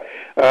விளையாட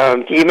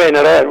டீமை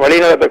வழி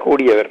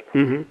நடத்தக்கூடியவர்.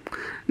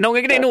 நான்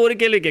உங்ககிட்ட இன்னும் ஒரு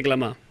கேள்வி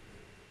கேட்கலாமா?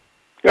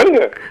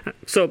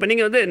 ஸோ இப்போ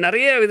நீங்கள்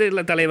நிறைய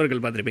விதத்தில் தலைவர்கள்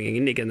பார்த்துருப்பீங்க.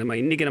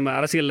 இன்றைக்கி நம்ம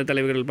அரசியலில்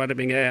தலைவர்கள்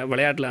பார்த்துருப்பீங்க,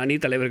 விளையாட்டில் அணி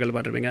தலைவர்கள்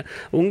பார்த்துருப்பீங்க.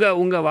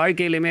 உங்கள்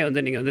வாழ்க்கையிலுமே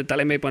நீங்கள்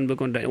தலைமை பண்பு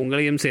கொண்ட,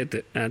 உங்களையும் சேர்த்து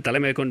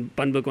தலைமை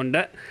பண்பு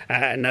கொண்ட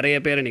நிறைய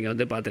பேரை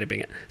நீங்கள்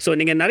பார்த்துருப்பீங்க. ஸோ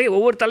நீங்கள்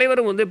ஒவ்வொரு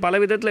தலைவரும் பல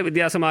விதத்தில்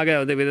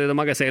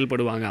விதமாக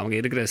செயல்படுவாங்க அவங்க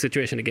இருக்கிற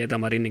சிச்சுவேஷனுக்கு ஏற்ற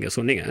மாதிரி நீங்கள்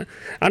சொன்னீங்க.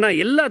 ஆனால்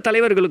எல்லா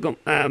தலைவர்களுக்கும்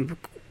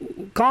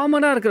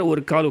காமனாக இருக்கிற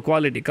ஒரு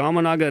குவாலிட்டி,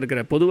 காமனாக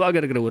இருக்கிற பொதுவாக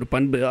இருக்கிற ஒரு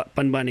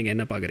பண்பாக நீங்கள்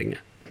என்ன பார்க்குறீங்க?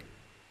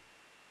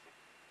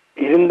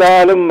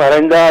 இருந்தாலும்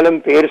மறைந்தாலும்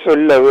பேர்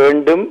சொல்ல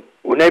வேண்டும்,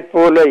 உன்னை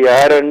போல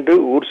யாரென்று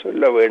ஊர்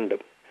சொல்ல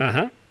வேண்டும்.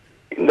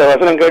 இந்த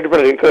வசனம்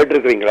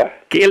கேட்டிருக்கீங்களா?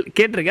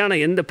 கேட்டிருக்கேன், ஆனா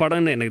எந்த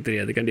படம்னு எனக்கு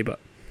தெரியாது. கண்டிப்பா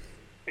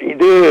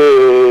இது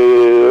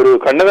ஒரு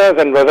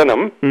கண்ணதாசன்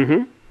வசனம்.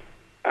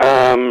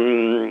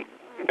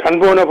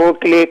 கண் போன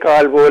போக்கிலே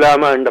கால்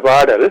போலாமா என்ற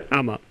பாடல்.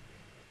 ஆமா,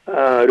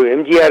 ஒரு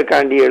எம்ஜிஆர்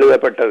காண்டி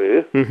எழுதப்பட்டது.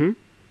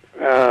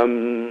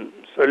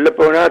 சொல்ல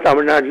போனா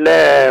தமிழ்நாட்டில்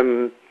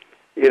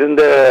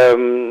இருந்த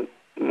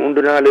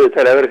 3-4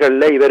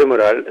 தலைவர்கள்ல இவரும்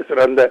ஒரு ஆள்,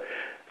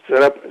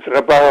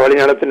 சிறப்பாக வழி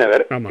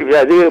நடத்தினவர்.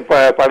 அது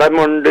படம்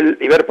ஒன்றில்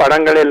இவர்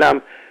படங்கள் எல்லாம்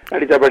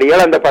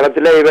நடித்தபடியால் அந்த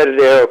படத்துல இவர்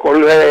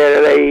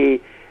கொள்கைகளை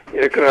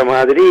இருக்கிற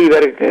மாதிரி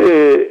இவருக்கு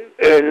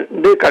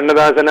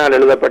கண்ணதாசனால்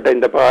எழுதப்பட்ட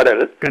இந்த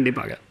பாடல்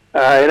கண்டிப்பாக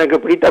எனக்கு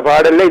பிடித்த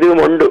பாடல்ல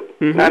இதுவும் உண்டு.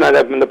 நான்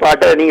இந்த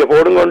பாட்டை நீங்க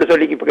போடுங்கன்னு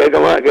சொல்லி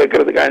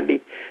கேட்கறதுக்காண்டி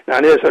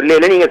நான் இதை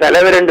சொல்லல. நீங்க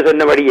தலைவர் என்று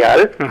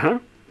சொன்னபடியால்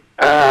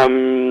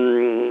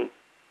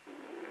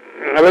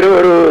அவர்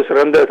ஒரு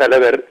சிறந்த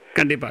தலைவர்.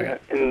 கண்டிப்பாக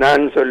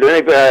நான் சொல்லுவேன்.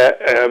 இப்ப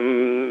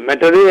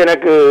மற்றது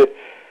எனக்கு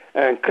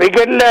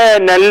கிரிக்கெட்ல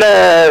நல்ல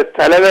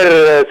தலைவர்,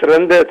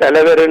 சிறந்த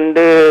தலைவர்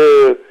என்று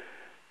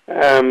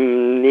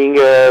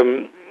நீங்க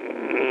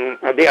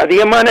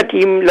அதிகமான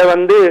டீம்ல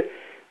வந்து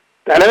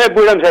தலைமை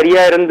பீடம்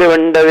சரியா இருந்து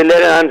வந்ததில்லை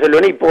நான்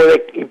சொல்லுவேன்.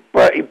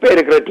 இப்ப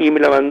இருக்கிற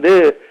டீம்ல வந்து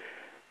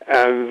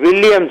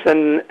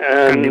வில்லியம்சன்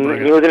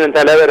நியூசிலாந்து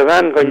தலைவர்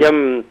தான்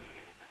கொஞ்சம்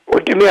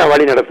ஒற்றுமையா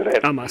வழி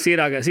நடத்துறாரு. ஆமா,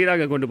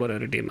 சீராக கொண்டு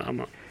போறாரு டீம்.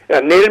 ஆமா,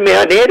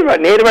 நேர்மையா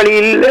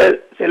நேர்வழியில்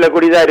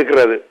செல்லக்கூடியதா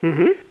இருக்கிறது.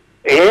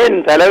 ஏன்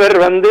தலைவர்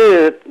வந்து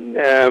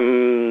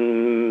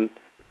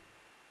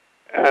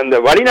அந்த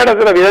வழி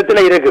நடத்துற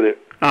விதத்துல இருக்குது.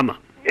 ஆமா,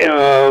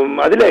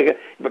 அதுல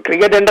இப்ப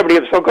கிரிக்கெட் அப்படி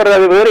சொக்கர்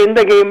அது வேற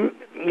எந்த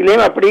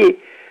கேம்லயும் அப்படி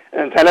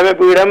தலைமை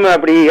பீடம்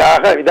அப்படி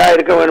இதா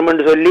இருக்க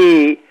வேணும்னு சொல்லி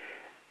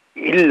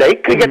இல்லை.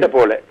 கிரிக்கெட்டை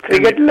போல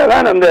கிரிக்கெட்ல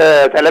தான் அந்த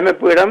தலைமை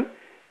பீடம்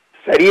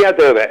சரியா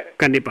தேவை.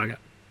 கண்டிப்பாக.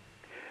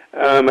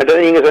 மற்றது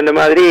நீங்க சொன்ன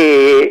மாதிரி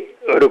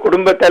ஒரு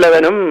குடும்ப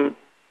தலைவனும்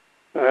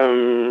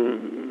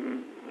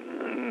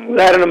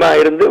உதாரணமா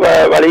இருந்து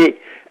வழி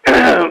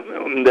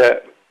இந்த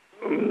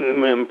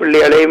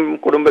பிள்ளைகளையும்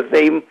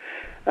குடும்பத்தையும்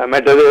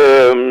மற்றது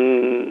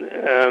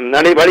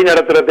வழி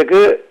நடத்துறதுக்கு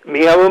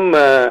மிகவும்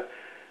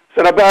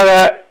சிறப்பாக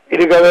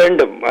இருக்க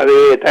வேண்டும். அது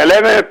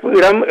தலைமை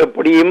பீடம்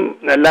எப்படியும்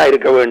நல்லா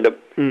இருக்க வேண்டும்.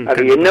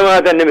 அது என்னவா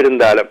തന്നെ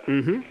இருந்தாலும்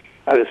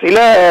அது சில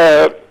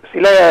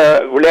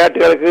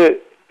விளையாட்டுகளுக்கு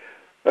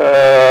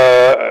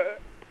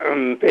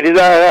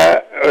பெரிதாக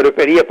ஒரு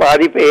பெரிய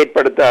பாதிப்பை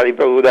ஏற்படுத்தாது.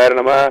 இப்ப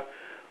உதாரணமா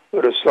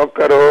ஒரு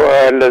சொக்கரோ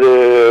அல்லது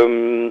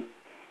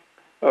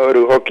ஒரு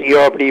ஹாக்கியோ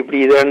அப்படி இப்படி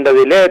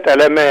இதுன்றதுல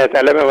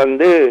தலைமை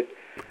வந்து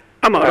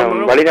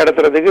வழி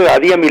நடத்துறதுக்கு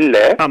அதிகம்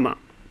இல்லை. ஆமா,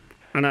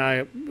 ஆனால்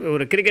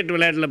ஒரு கிரிக்கெட்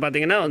விளையாட்டில்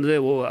பார்த்தீங்கன்னா வந்து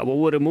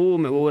ஒவ்வொரு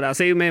மூவும் ஒவ்வொரு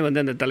அசைவுமே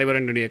வந்து அந்த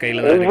தலைவரனுடைய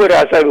கையில் தான். ஒவ்வொரு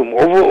அசைவும்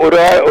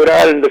ஒரு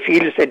ஆள் இந்த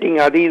ஃபீல்ட் செட்டிங்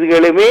அது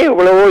இதுகளுமே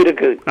எவ்வளவோ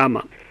இருக்குது.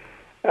 ஆமாம்.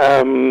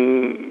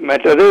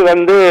 மற்றது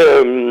வந்து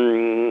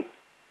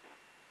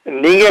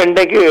நீங்க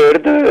இன்றைக்கு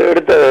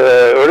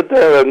எடுத்த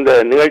அந்த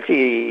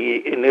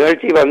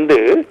நிகழ்ச்சி வந்து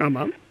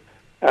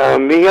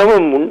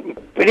மிகவும்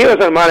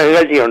பிரயோசனமான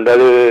நிகழ்ச்சி உண்டு.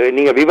 அது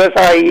நீங்க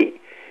விவசாயி,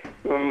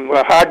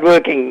 ஹார்ட்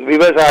ஒர்க்கிங்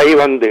விவசாயி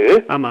வந்து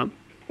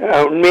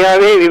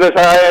உண்மையாவே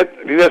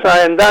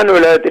விவசாயம்தான்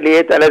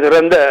உலகத்திலேயே தலை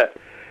சிறந்த,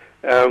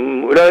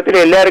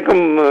 உலகத்திலே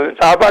எல்லாருக்கும்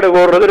சாப்பாடு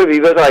போடுறது ஒரு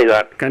விவசாயி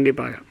தான்.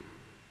 கண்டிப்பாக.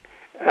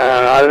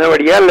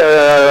 அதனபடியால்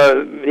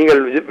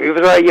நீங்கள்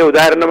விவசாயியை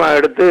உதாரணமாக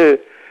எடுத்து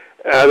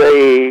அதை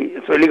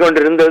சொல்லிக்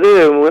கொண்டிருந்தது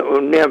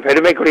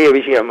பெருமைக்குரிய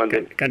விஷயம். அது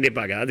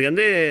கண்டிப்பாக. அது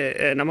வந்து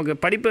நமக்கு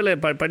படிப்பில்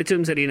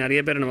படித்ததும் சரி, நிறைய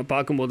பேர் நம்ம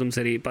பார்க்கும்போதும்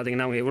சரி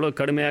பார்த்தீங்கன்னா அவங்க எவ்வளோ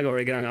கடுமையாக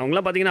உழைக்கிறாங்க.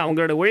 அவங்களாம் பார்த்தீங்கன்னா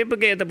அவங்களோட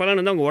உழைப்புக்கு ஏற்ற பலன்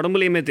வந்து அவங்க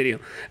உடம்புலையுமே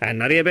தெரியும்.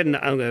 நிறைய பேர்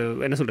அவங்க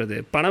என்ன சொல்கிறது,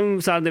 பணம்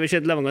சார்ந்த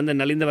விஷயத்தில் அவங்க வந்து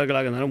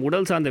நலிந்தவர்களாக இருந்தாலும்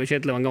உடல் சார்ந்த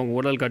விஷயத்தில் அவங்க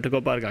உடல்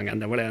கட்டுக்கோப்பாக இருக்காங்க.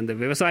 அந்த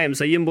விவசாயம்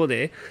செய்யும்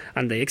போதே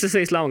அந்த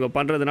எக்ஸசைஸ்லாம் அவங்க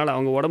பண்ணுறதுனால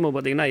அவங்க உடம்பு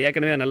பார்த்தீங்கன்னா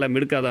ஏற்கனவே நல்லா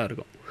மிடுக்காக தான்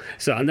இருக்கும்.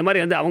 ஸோ அந்த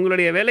மாதிரி வந்து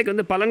அவங்களுடைய வேலைக்கு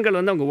வந்து பலன்கள்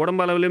வந்து அவங்க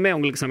உடம்பு அளவிலுமே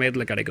அவங்களுக்கு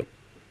சமயத்தில் கிடைக்கும்.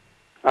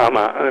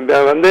 ஆமா, இப்ப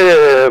வந்து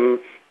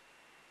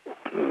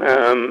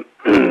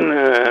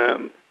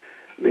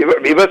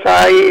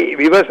விவசாயி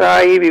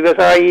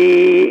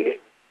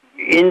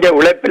இந்த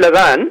உழைப்பில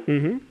தான்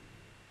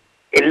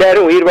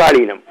எல்லாரும் உயிர்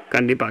வாழினம்.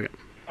 கண்டிப்பாக.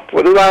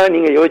 பொதுவாக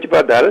நீங்க யோசிச்சு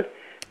பார்த்தால்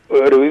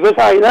ஒரு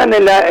விவசாயி தான்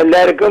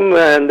எல்லாருக்கும்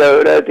இந்த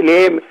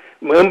உலகத்திலேயே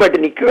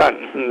மேம்பட்டு நிற்கிறான்.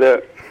 இந்த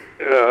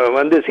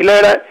வந்து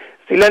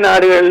சில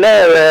நாடுகள்ல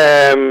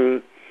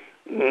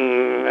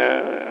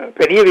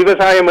பெரிய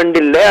விவசாயம்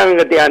இல்ல,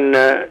 அங்க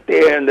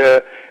அந்த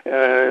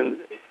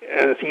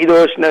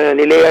சீதோஷ்ண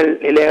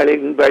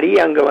நிலைகளின்படி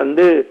அங்க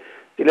வந்து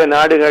சில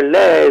நாடுகள்ல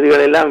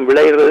இதுகளெல்லாம்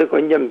விளையிறது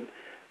கொஞ்சம்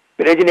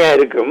பிரச்சனையா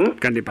இருக்கும்.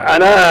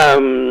 ஆனா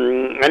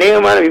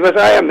அநேகமான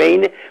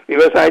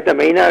விவசாயத்தை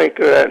மெயினா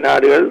வைக்கிற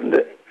நாடுகள்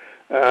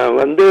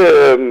வந்து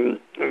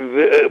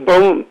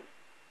இப்பவும்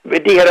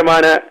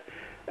வெற்றிகரமாக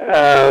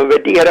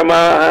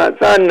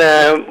தான்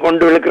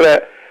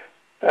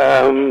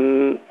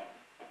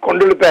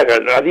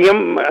கொண்டிருப்பார்கள். அதிகம்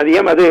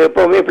அது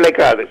எப்பவுமே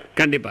பிழைக்காது.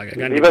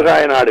 கண்டிப்பாக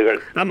விவசாய நாடுகள்.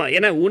 ஆமா,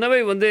 ஏன்னா உணவை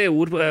வந்து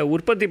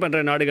உற்பத்தி பண்ற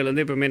நாடுகள்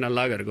வந்து எப்பவுமே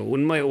நல்லா இருக்கும்.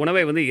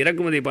 உணவை வந்து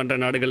இறக்குமதி பண்ற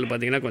நாடுகள்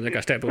பாத்தீங்கன்னா கொஞ்சம்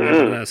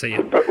கஷ்டம்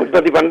செய்யும்.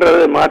 உற்பத்தி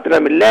பண்றது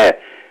மாத்திரம் இல்ல,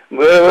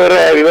 வேற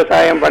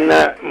விவசாயம் பண்ண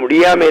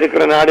முடியாம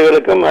இருக்கிற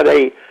நாடுகளுக்கும்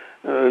அதை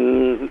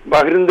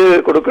பகிர்ந்து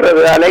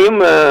கொடுக்கறதாலையும்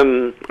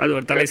அது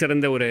ஒரு தலை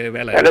சிறந்த ஒரு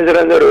வேலை, தலை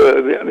சிறந்த ஒரு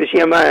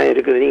விஷயமா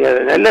இருக்குது. நீங்க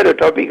நல்ல ஒரு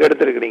டாபிக்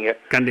எடுத்திருக்கிறீங்க.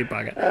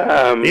 கண்டிப்பாக.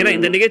 ஏன்னா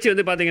இந்த நிகழ்ச்சி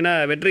வந்து பாத்தீங்கன்னா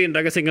வெற்றியின்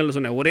ரகசியங்கள்னு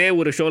சொன்னேன். ஒரே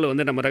ஒரு ஷோல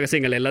வந்து நம்ம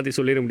ரகசியங்கள் எல்லாத்தையும்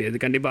சொல்லிட முடியாது.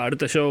 கண்டிப்பா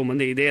அடுத்த ஷோ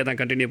வந்து இதே தான்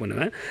கண்டினியூ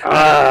பண்ணுவேன்.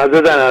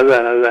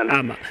 அதுதான்.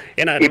 ஆமா,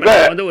 ஏன்னா இப்ப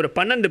வந்து ஒரு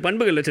 12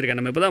 பண்புகள் வச்சிருக்கேன்.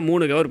 நம்ம இப்பதான்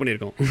 3 கவர்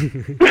பண்ணிருக்கோம்.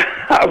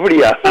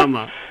 அப்படியா?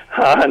 ஆமா,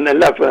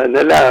 நல்லா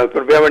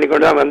ப்ரிப்பேர் பண்ணி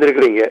கொண்டு தான்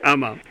வந்திருக்கிறீங்க.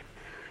 ஆமா.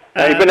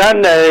 இப்ப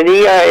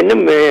நீங்க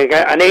இன்னும்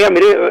அநேகம்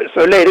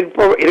சொல்ல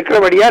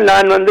இருக்கிறபடியா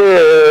நான் வந்து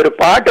ஒரு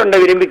பாட்டு ஒன்றை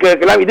விரும்பி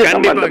கேட்கலாம். இது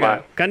சம்பந்தமா?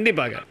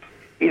 கண்டிப்பாக.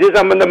 இது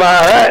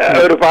சம்பந்தமாக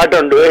ஒரு பாட்டு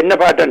உண்டு. என்ன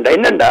பாட்டு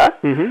என்னண்டா,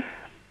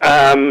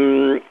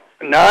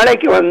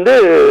 நாளைக்கு வந்து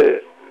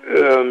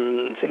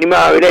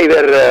சினிமாவில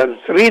இவர்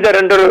ஸ்ரீதர்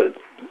என்ற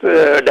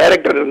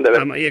டைரக்டர்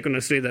இருந்தவர்.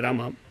 இயக்குனர் ஸ்ரீதர்.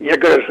 ஆமாம்,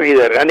 இயக்குனர்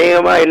ஸ்ரீதர்.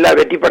 அநேகமா எல்லா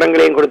வெற்றி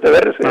படங்களையும்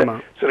கொடுத்தவர்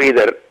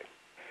ஸ்ரீதர்.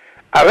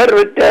 அவர்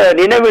விட்ட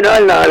நினைவு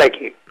நாள்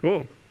நாளைக்கு.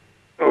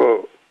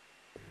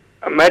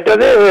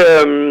 மற்றது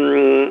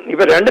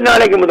இப்ப 2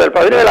 நாளைக்கு முதல்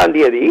 17ஆம்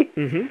தேதி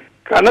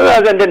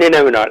கண்ணதாசன்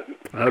நினைவு நாள்.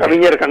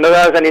 கவிஞர்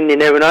கண்ணதாசனின்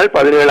நினைவு நாள்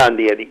 17ஆம்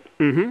தேதி.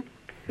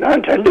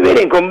 நான் 2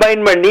 பேரையும்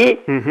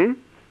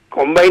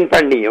கம்பைன்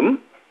பண்ணியும்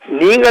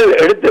நீங்கள்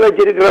எடுத்து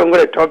வச்சிருக்கிற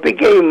உங்களோட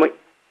டாபிக்கையும்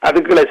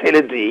அதுக்குள்ள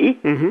செலுத்தி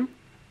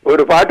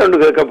ஒரு பாட்டு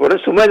ஒன்று கேட்க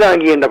போறோம்.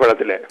 சுமதாங்கி என்ற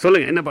படத்துல.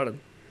 சொல்லுங்க, என்ன பாடம்?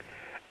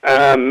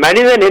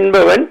 மனிதன்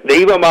என்பவன்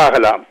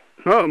தெய்வமாகலாம்.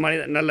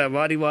 மனிதன் நல்ல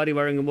வாரி வாரி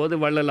வழங்கும் போது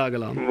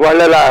வள்ளலாகலாம்.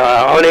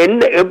 அவன்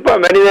எப்ப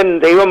மனிதன்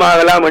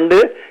தெய்வமாகலாம் என்று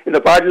இந்த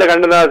பாட்டுல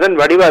கண்ணதாசன்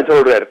வடிவா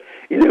சொல்றார்.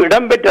 இது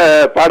இடம்பெற்ற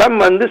படம்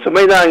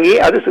சுமைதாங்கி,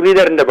 அது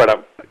ஸ்ரீதர் என்ற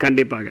படம்.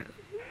 கண்டிப்பாக.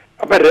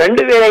 அப்ப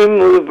 2 பேரையும்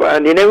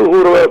நினைவு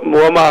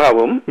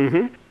முகமாகவும்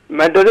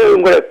மற்றது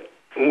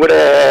உங்களோட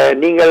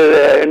நீங்கள்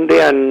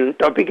இன்றைய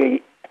டாபிக்கை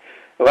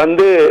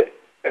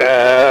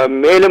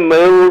மேலும்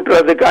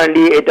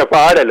மெருகூட்டுறதுக்காண்டி ஏற்ற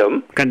பாடலும்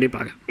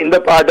கண்டிப்பாக. இந்த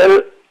பாடல்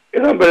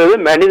இடம்பெறுவது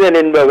மனிதன்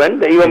என்பவன்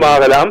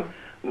தெய்வமாகலாம்,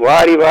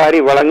 வாரி வாரி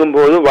வழங்கும்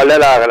போது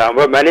வள்ளலாகலாம்.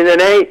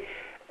 மனிதனை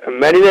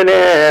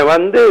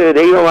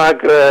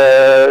தெய்வமாக்குற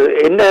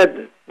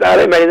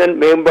என்னத்தாலே மனிதன்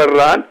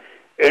மேம்படுறான்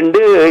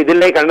என்று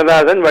இதிலே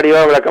கண்ணதாசன்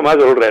வடிவா விளக்கமா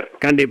சொல்றார்.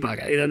 கண்டிப்பாக.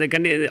 இது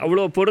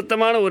அவ்வளவு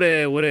பொருத்தமான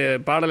ஒரு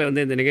பாடலை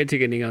இந்த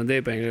நிகழ்ச்சிக்கு நீங்க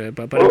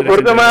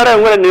பொருத்தமான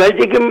உங்க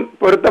நிகழ்ச்சிக்கும்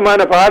பொருத்தமான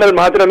பாடல்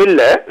மாத்திரம்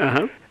இல்ல,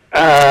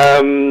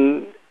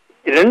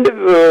 2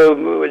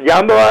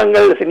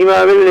 ஜாம்பவான்கள்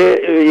சினிமாவில்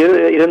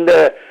இருந்த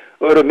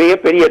ஒரு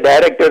மிகப்பெரிய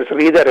டைரக்டர்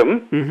ஸ்ரீதரும்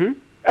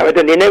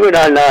அவற்றை நினைவு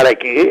நாள்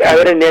நாளைக்கு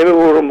அவரை நினைவு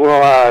கூறும்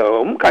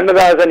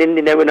கண்ணதாசனின்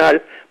நினைவு நாள்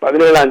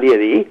 17ஆம்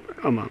தேதி.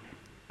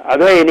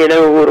 அதை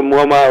நினைவு கூறும்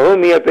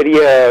முகமாகவும் மிகப்பெரிய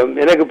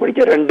எனக்கு பிடிச்ச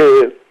 2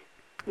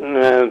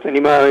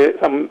 சினிமா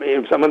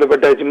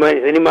சம்பந்தப்பட்ட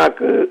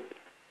சினிமாக்கு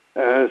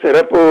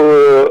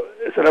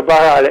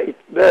சிறப்பாக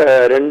அழைத்த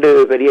 2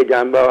 பெரிய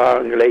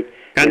ஜாம்பவான்களை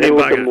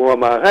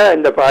மூலமாக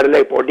இந்த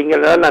பாடலை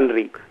போட்டீங்கன்னா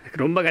நன்றி.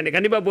 ரொம்ப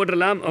கண்டிப்பா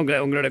போட்டுடலாம்.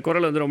 உங்களோட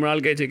குரல் ரொம்ப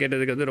நாள் கழிச்சு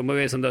கேட்டதுக்கு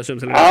ரொம்பவே சந்தோஷம்.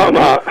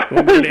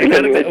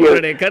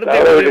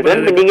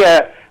 நீங்க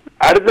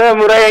அடுத்த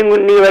முறை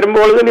நீ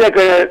வரும்பொழுது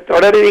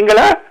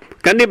தொடருவீங்களா?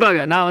 கண்டிப்பாக.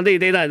 நான்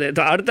இதேதான்,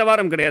 அடுத்த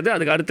வாரம் கிடையாது,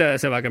 அதுக்கு அடுத்த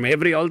செவ்வாய்க்கிழமை,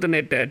 எவ்ரி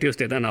ஆல்டர்னேட்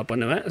டியூஸ்டே தான் நான்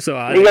பண்ணுவேன். ஸோ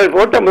நீங்கள்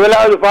போட்ட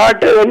முதலாவது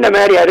பாட்டு என்ன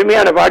மாதிரி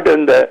அருமையான பாட்டு,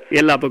 இந்த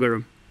எல்லா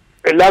புகழும்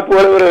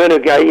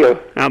புகழும். ஐயோ,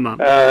 ஆமா.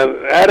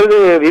 வேறது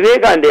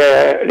விவேகாண்டிய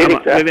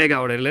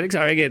விவேகாவோட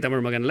லிரிக்ஸ், அழகிய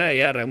தமிழ் மகன்ல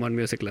ஏஆர் ரஹ்மான்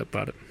மியூசிக்ல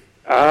பாடு.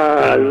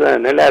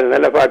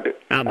 நல்ல பாட்டு.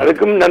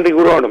 அதுக்கும் நன்றி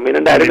கூறணும்.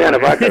 அருமையான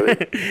பாட்டு.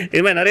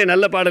 இது மாதிரி நிறைய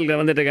நல்ல பாடல்கள்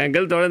வந்துட்டு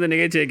இருக்காங்க. தொடர்ந்து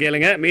நிகழ்ச்சியை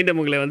கேளுங்க. மீண்டும்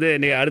உங்களை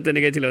அடுத்த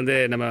நிகழ்ச்சியில்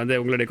நம்ம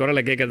உங்களுடைய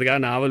குரலை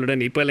கேட்கறதுக்காக நான்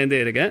அவளுடன் இப்போலேருந்தே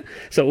இருக்கேன்.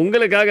 ஸோ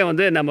உங்களுக்காக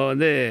நம்ம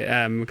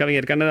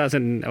கவிஞர்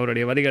கண்ணதாசன்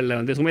அவருடைய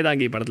வரிகளில்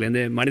சுமைதாங்கி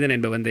படத்துலேருந்து மனிதன்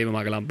என்பவன்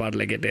தெய்வமாகலாம்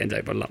பாடலை கேட்டு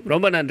என்ஜாய் பண்ணலாம்.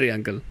 ரொம்ப நன்றி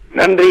அங்கிள்.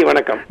 நன்றி,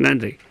 வணக்கம்.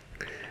 நன்றி.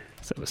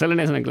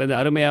 செல்லநேசன் அங்கிள்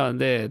தலைமை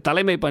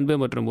தலைமை பண்பு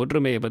மற்றும்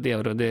ஒற்றுமையை பற்றி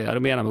அவர்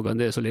அருமையாக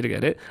நமக்கு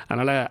சொல்லியிருக்காரு.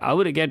 அதனால்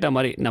அவர் கேட்ட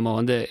மாதிரி நம்ம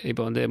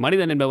இப்போ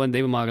மனிதன் என்பவன்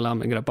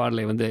தெய்வமாகலாம் என்கிற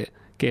பாடலை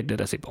கேட்டு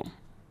ரசிப்போம்.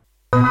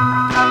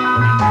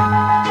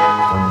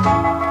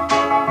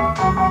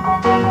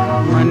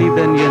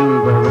 மனிதன்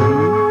என்பவன்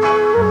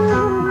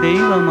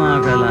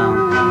தெய்வமாகலாம்,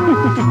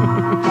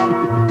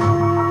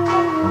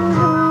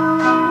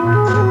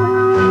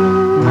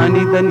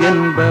 மனிதன்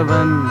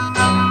என்பவன்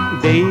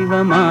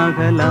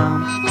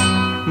தெய்வமாகலாம்,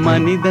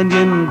 மனிதன்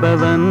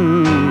என்பவன்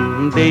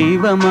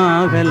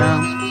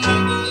தெய்வமாகலாம்,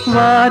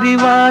 வாரி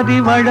வாரி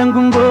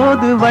வழங்கும்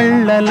போது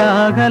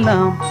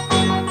வள்ளலாகலாம்,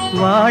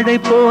 வாழை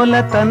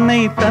போல தன்னை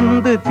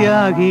தந்து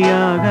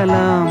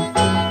தியாகியாகலாம்,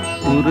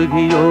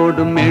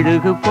 உருகியோடும்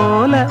மெழுகு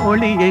போல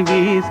ஒளியை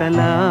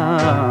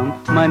வீசலாம்,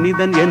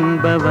 மனிதன்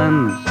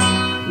என்பவன்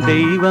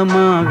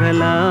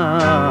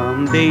தெய்வமாகலாம்,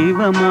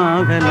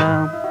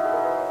 தெய்வமாகலாம்.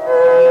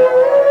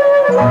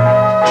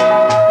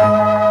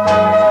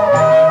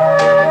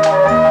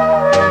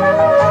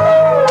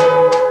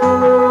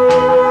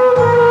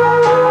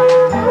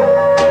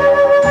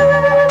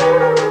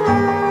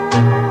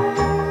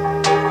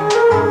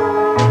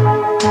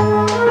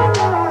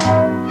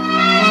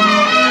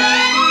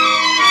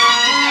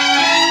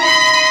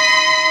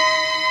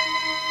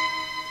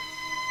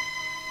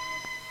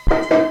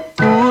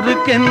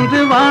 ஊருக்கென்று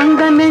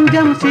வாழ்ந்த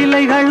நெஞ்சம்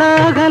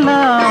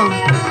சிலைகளாகலாம்,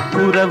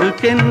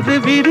 உறவுக்கென்று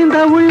விரிந்த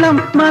உள்ளம்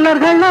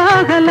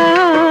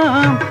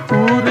மலர்களாகலாம்,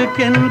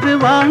 ஊருக்கென்று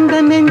வாழ்ந்த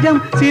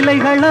நெஞ்சம்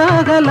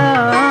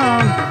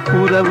சிலைகளாகலாம்,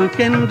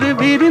 உறவுக்கென்று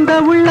விரிந்த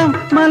உள்ளம்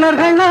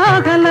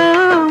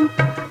மலர்களாகலாம்,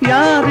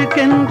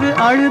 யாருக்கென்று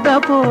அழுத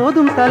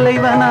போதும்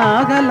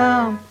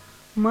தலைவனாகலாம்,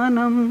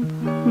 மனம்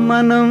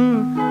மனம்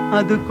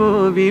அது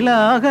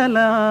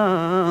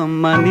கோவிலாகலாம்,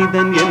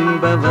 மனிதன்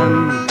என்பவன்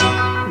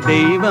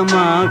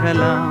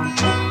தெய்வமாகலாம்,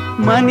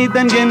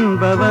 மனிதன்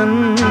என்பவன்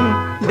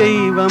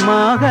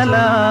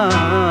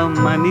தெய்வமாகலாம்,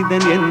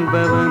 மனிதன்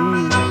என்பவன்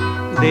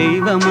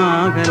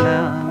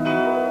தெய்வமாகலாம்.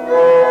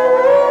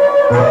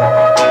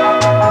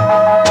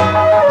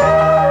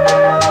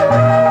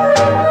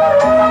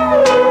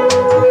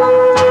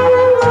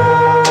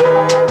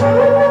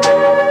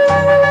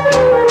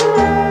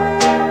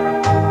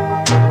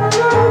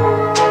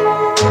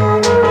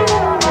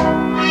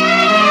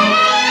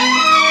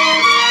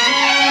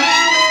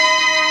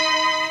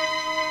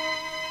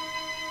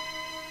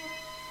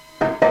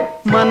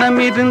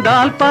 மனம்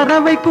இருந்தால்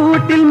பறவை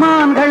கூட்டில்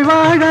மான்கள்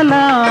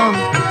வாழலாம்,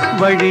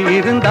 வழி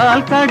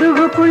இருந்தால்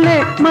கடுகுக்குள்ளே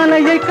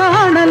மலையை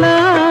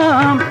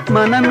காணலாம்.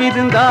 மனம்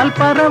இருந்தால்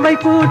பறவை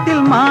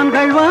கூட்டில்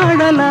மான்கள்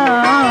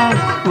வாழலாம்,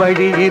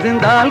 வழி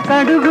இருந்தால்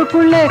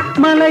கடுகுக்குள்ளே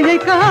மலையை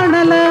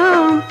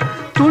காணலாம்.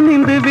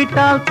 துணிந்து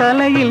விட்டால்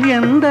தலையில்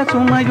எந்த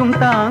சுமையும்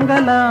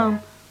தாங்கலாம்.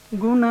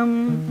 குணம்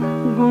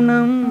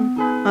குணம்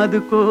அது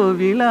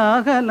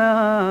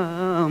கோவிலாகலாம்.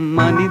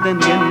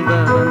 மனிதன்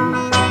என்பவன்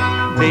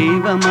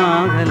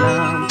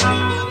தெய்வமாகலாம்.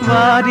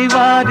 வாரி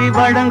வாரி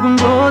வழங்கும்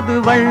போது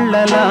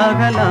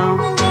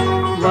வள்ளலாகலாம்.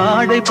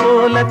 வாடை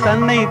போல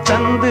தன்னை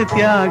தந்து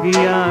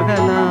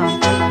தியாகியாகலாம்.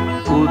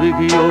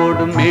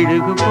 உருகியோடும்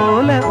மெழுகு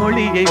போல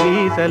ஒளியை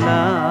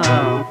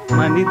வீசலாம்.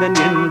 மனிதன்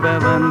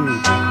என்பவன்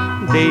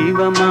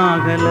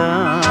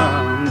தெய்வமாகலாம்,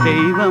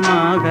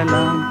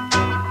 தெய்வமாகலாம்.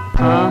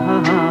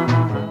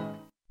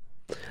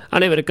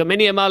 அனைவருக்கும்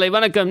இனிய மாலை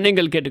வணக்கம்.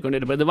 நீங்கள்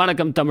கேட்டுக்கொண்டிருப்பது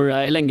வணக்கம் தமிழா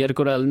இளைஞர்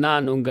குரல்.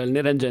 நான் உங்கள்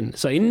நிரஞ்சன்.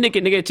 ஸோ இன்றைக்கி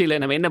நிகழ்ச்சியில்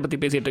நம்ம என்ன பற்றி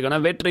பேசிகிட்டு இருக்கோம்னா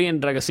வெற்றியின்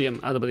ரகசியம்,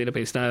 அதை பற்றி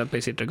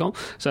பேசிகிட்டு இருக்கோம்.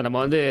 ஸோ நம்ம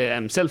வந்து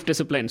செல்ஃப்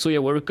டிசிப்ளின், சுய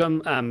ஒழுக்கம்,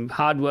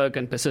 ஹார்ட் ஒர்க்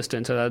அண்ட்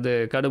பெர்சிஸ்டன்ஸ், அதாவது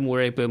கடும்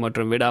உழைப்பு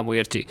மற்றும்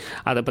விடாமுயற்சி,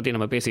 அதை பற்றி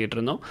நம்ம பேசிக்கிட்டு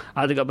இருந்தோம்.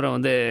 அதுக்கப்புறம்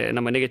வந்து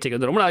நம்ம நிகழ்ச்சிக்கு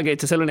வந்து ரொம்ப நாள்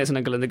கழிச்சு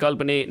செல்வநேசனங்கள் வந்து கால்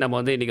பண்ணி நம்ம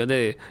வந்து இன்றைக்கி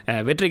வந்து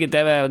வெற்றிக்கு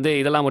தேவை வந்து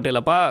இதெல்லாம் மட்டும்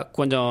இல்லைப்பா,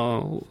 கொஞ்சம்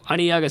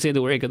அணியாக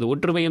செய்து உழைக்கிறது,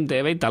 ஒற்றுமையும்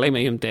தேவை,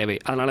 தலைமையும் தேவை.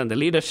 அதனால் அந்த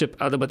லீடர்ஷிப்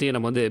அதை பற்றி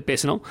நம்ம வந்து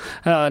பேசினோம்.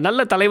 நல்ல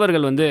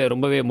தலைவர்கள் வந்து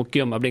ரொம்பவே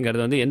முக்கியம்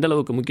அப்படிங்கிறது வந்து எந்த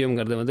அளவுக்கு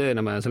முக்கியங்கிறது வந்து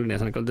நம்ம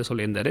செல்வநேசனுக்கு வந்து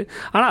சொல்லியிருந்தார்.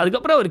 ஆனால்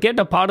அதுக்கப்புறம் அவர்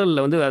கேட்ட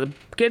பாடலில் வந்து அது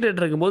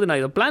கேட்டுட்டு இருக்கும்போது நான்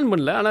இதை பிளான்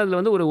பண்ணல, ஆனால் அதில்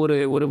வந்து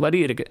ஒரு வரி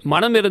இருக்குது.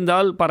 மனம்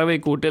இருந்தால் பறவை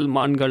கூட்டில்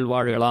மான்கள்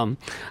வாழலாம்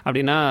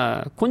அப்படின்னா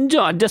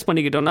கொஞ்சம் அட்ஜஸ்ட்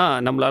பண்ணிக்கிட்டோன்னா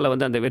நம்மளால்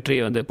வந்து அந்த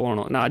வெற்றியை வந்து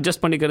போகணும். நான்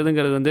அட்ஜஸ்ட்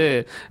பண்ணிக்கிறதுங்கிறது வந்து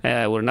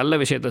ஒரு நல்ல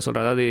விஷயத்த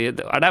சொல்கிறேன். அதாவது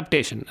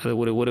அடாப்டேஷன், அது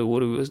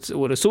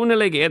ஒரு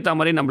சூழ்நிலைக்கு ஏற்ற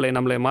மாதிரி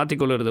நம்மளை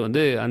மாற்றிக்கொள்வது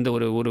வந்து அந்த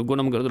ஒரு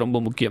குணம்ங்கிறது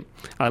ரொம்ப முக்கியம்.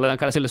 அதில்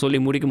தான் கடைசியில்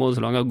சொல்லி முடிக்கும் போது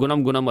சொல்லுவாங்க,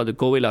 குணம் குணம் அது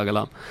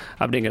கோவிலாகலாம்.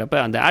 அப்படிங்கிறப்ப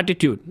அந்த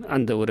ஆட்டிடியூட்,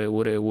 அந்த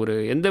ஒரு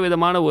எந்த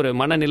விதமான ஒரு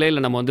மனநிலையில்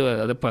நம்ம வந்து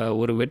அதை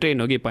ஒரு வெற்றியை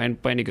நோக்கி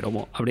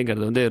பயணிக்கிறோமோ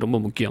அப்படிங்கிறது வந்து ரொம்ப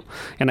முக்கியம்.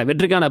 ஏன்னா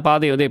வெற்றிக்கான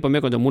பாதை வந்து எப்போவுமே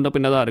கொஞ்சம் முன்ன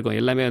பின்ன தான் இருக்கும்.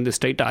 எல்லாமே வந்து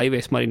ஸ்ட்ரைட்டாக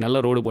ஹைவேஸ் மாதிரி நல்ல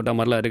ரோடு போட்ட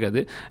மாதிரிலாம்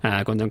இருக்காது.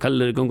 கொஞ்சம் கல்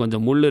இருக்கும்,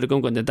 கொஞ்சம் முள்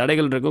இருக்கும், கொஞ்சம்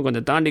தடைகள் இருக்கும்,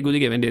 கொஞ்சம் தாண்டி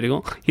குதிக்க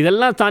வேண்டியிருக்கும்.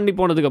 இதெல்லாம் தாண்டி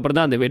போனதுக்கப்புறம்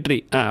தான் அந்த வெற்றி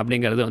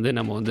அப்படிங்கிறது வந்து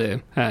நம்ம வந்து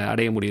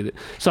அடைய முடியுது.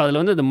 ஸோ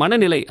அதில் வந்து அந்த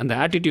மனநிலை, அந்த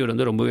ஆட்டிடியூட்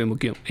வந்து ரொம்பவே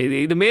முக்கியம்.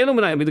 இது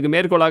மேலும் நான் இதுக்கு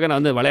மேற்கோளாக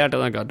நான் வந்து விளையாட்டை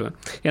தான் காட்டுவேன்.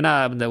 ஏன்னா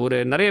இந்த ஒரு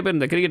நிறைய பேர்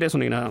இந்த கிரிக்கெட்டே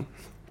சொன்னீங்கன்னா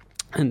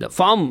இந்த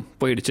ஃபார்ம்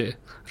போயிடுச்சு,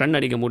 ரன்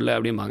அடிக்க முடியல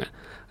அப்படிம்பாங்க.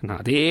 நான்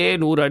அதே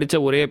 100 அடித்த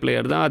ஒரே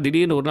பிளேயர் தான்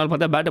திடீர்னு ஒரு நாள்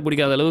பார்த்தா பேட்டை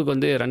பிடிக்காத அளவுக்கு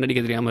வந்து ரன்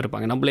அடிக்க தெரியாமல்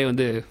இருப்பாங்க. நம்மளே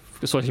வந்து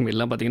சோஷியல்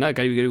மீடியாலாம் பார்த்தீங்கன்னா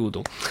கழுவி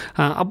ஊற்றும்.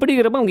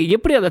 அப்படிங்கிறப்ப அவங்க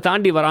எப்படி அதை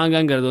தாண்டி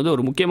வராங்கங்கிறது வந்து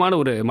ஒரு முக்கியமான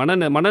ஒரு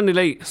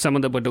மனநிலை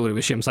சம்மந்தப்பட்ட ஒரு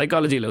விஷயம்.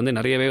 சைக்காலஜியில் வந்து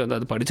நிறையவே வந்து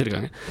அது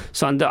படிச்சிருக்காங்க.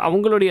 ஸோ அந்த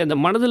அவங்களுடைய அந்த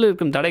மனதில்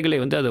இருக்கும் தடைகளை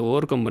வந்து அதை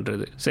ஓவர் கம்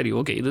பண்ணுறது. சரி,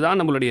 ஓகே,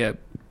 இதுதான் நம்மளுடைய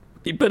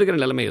இப்போ இருக்கிற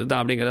நிலைமை,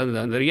 இதுதான்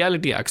அப்படிங்கிறது அந்த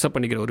ரியாலிட்டியை அக்செப்ட்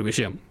பண்ணிக்கிற ஒரு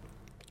விஷயம்.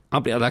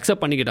 அப்படி அதை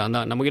அக்செப்ட் பண்ணிக்கிட்டான்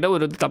தான் நம்மக்கிட்ட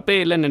ஒரு தப்பே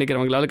இல்லைன்னு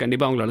நினைக்கிறவங்களால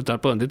கண்டிப்பாக அவங்களால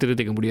தப்பை வந்து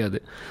திருத்திக்க முடியாது.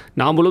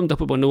 நாமளும்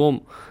தப்பு பண்ணுவோம்.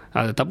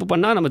 அதை தப்பு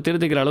பண்ணால் நம்ம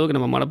திருத்திக்கிற அளவுக்கு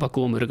நம்ம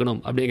மனப்பக்குவம்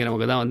இருக்கணும்.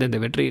 அப்படிங்கிறவங்க தான் வந்து இந்த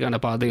வெற்றிக்கான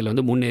பாதையில்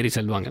வந்து முன்னேறி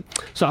செல்வாங்க.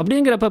 ஸோ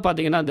அப்படிங்கிறப்ப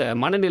பார்த்திங்கன்னா அந்த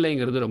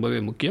மனநிலைங்கிறது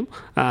ரொம்பவே முக்கியம்.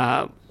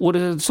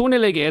 ஒரு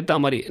சூழ்நிலைக்கு ஏற்ற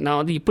மாதிரி நான்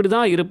வந்து இப்படி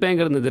தான்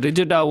இருப்பேங்கிறது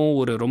ரிஜிட்டாகவும்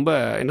ஒரு ரொம்ப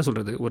என்ன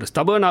சொல்கிறது ஒரு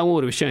ஸ்டபர்னாகவும்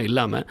ஒரு விஷயம்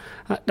இல்லாமல்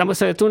நம்ம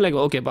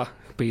சூழ்நிலைக்கு ஓகேப்பா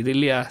இப்போ இது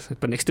இல்லையா,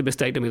 இப்போ நெக்ஸ்ட்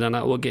பெஸ்ட் ஐட்டம் இதானா,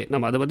 ஓகே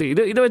நம்ம அதை பற்றி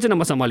இதை வச்சு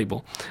நம்ம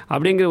சமாளிப்போம்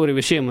அப்படிங்கிற ஒரு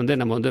விஷயம் வந்து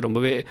நம்ம வந்து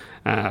ரொம்பவே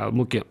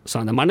முக்கியம். ஸோ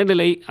அந்த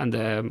மனநிலை,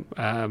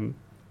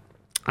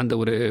 அந்த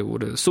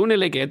ஒரு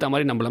சூழ்நிலைக்கு ஏற்ற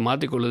மாதிரி நம்மளை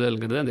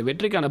மாற்றிக்கொள்ளுதல்ங்கிறது அந்த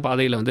வெற்றிக்கான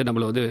பாதையில் வந்து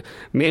நம்மளை வந்து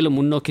மேலும்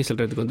முன்னோக்கி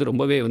செல்கிறதுக்கு வந்து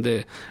ரொம்பவே வந்து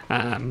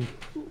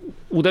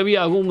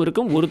உதவியாகவும்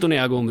இருக்கும்,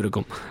 உறுதுணையாகவும்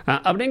இருக்கும்.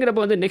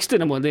 அப்படிங்கிறப்ப வந்து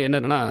நெக்ஸ்ட்டு நம்ம வந்து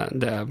என்னென்னா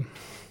இந்த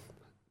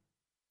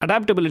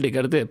அடாப்டபிலிட்டிக்கு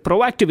அடுத்து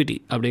ப்ரோஆக்டிவிட்டி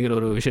அப்படிங்கிற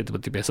ஒரு விஷயத்தை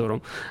பற்றி பேச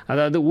வரும்.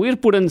 அதாவது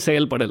உயிர்ப்புடன்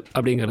செயல்படல்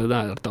அப்படிங்கிறது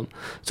தான் அர்த்தம்.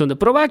 ஸோ இந்த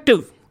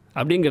ப்ரோஆக்டிவ்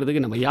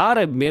அப்படிங்கிறதுக்கு நம்ம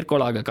யாரை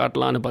மேற்கோளாக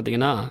காட்டலான்னு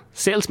பார்த்தீங்கன்னா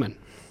சேல்ஸ்மேன்.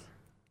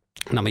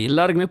 நம்ம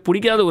எல்லாருக்குமே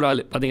பிடிக்காத ஒரு ஆள்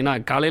பார்த்திங்கன்னா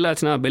காலையில்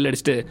ஆச்சுன்னா பெல்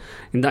அடிச்சுட்டு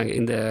இந்தாங்க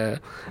இந்த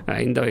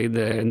இந்த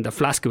இந்த இந்த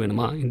ஃப்ளாஸ்க்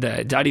வேணுமா, இந்த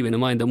ஜாடி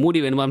வேணுமா, இந்த மூடி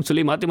வேணுமான்னு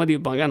சொல்லி மாற்றி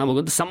வைப்பாங்க.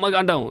 நமக்கு வந்து செம்ம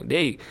காண்டாகும்.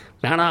 டேய்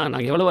வேணாம்,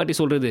 நாங்கள் எவ்வளோ வாட்டி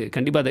சொல்கிறது,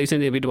 கண்டிப்பாக தயவு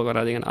செஞ்சு வீட்டு பக்கம்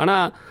வராதீங்க.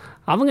 ஆனால்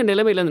அவங்க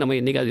நிலைமையிலேருந்து நம்ம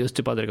என்றைக்கு அதை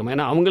யோசிச்சு பார்த்துருக்கோம்.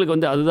 ஏன்னா அவங்களுக்கு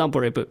வந்து அதுதான்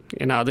பிழைப்பு.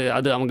 ஏன்னா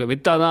அது அவங்க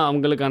விற்றா தான்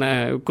அவங்களுக்கான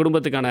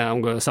குடும்பத்துக்கான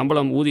அவங்க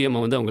சம்பளம், ஊதியம்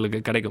வந்து அவங்களுக்கு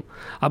கிடைக்கும்.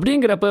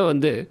 அப்படிங்கிறப்ப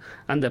வந்து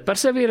அந்த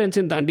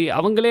பெர்சவியரன்ஸையும் தாண்டி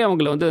அவங்களே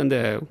அவங்கள வந்து அந்த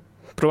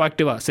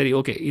ப்ரோஆக்டிவாக சரி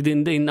ஓகே இது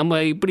நம்ம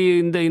இப்படி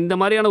இந்த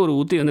மாதிரியான ஒரு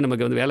உத்தி வந்து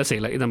நமக்கு வந்து வேலை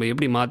செய்யலை, இது நம்ம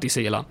எப்படி மாற்றி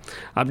செய்யலாம்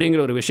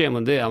அப்படிங்கிற ஒரு விஷயம்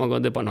வந்து அவங்க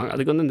வந்து பண்ணுவாங்க.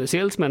 அதுக்கு வந்து இந்த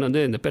சேல்ஸ்மேன்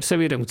வந்து இந்த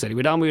பெர்சவீரன்ஸ் சரி,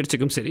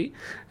 விடாமுயற்சிக்கும் சரி,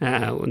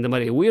 இந்த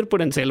மாதிரி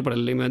உயிர்ப்புடன்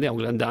செயல்படலையுமே வந்து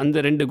அவங்களுக்கு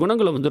அந்த 2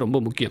 குணங்களும் வந்து ரொம்ப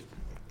முக்கியம்.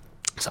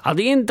 ஸோ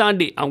அதையும்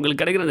தாண்டி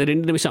அவங்களுக்கு கிடைக்கிற அந்த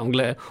 2 நிமிஷம்,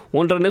 அவங்கள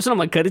 1.5 நிமிஷம்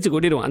நம்ம கரிச்சு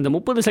கொட்டிடுவோம். அந்த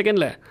 30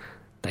 செகண்டில்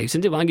தயவு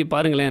செஞ்சு வாங்கி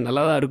பாருங்களேன்,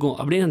 நல்லா தான் இருக்கும்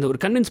அப்படின்னு அந்த ஒரு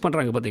கன்வின்ஸ்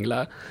பண்ணுறாங்க பார்த்தீங்களா.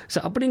 ஸோ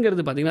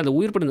அப்படிங்கிறது பார்த்திங்கன்னா அந்த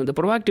உயிர்ப்படம், அந்த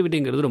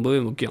ப்ரொஆக்டிவிட்டிங்கிறது ரொம்பவே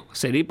முக்கியம்.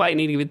 சரிப்பா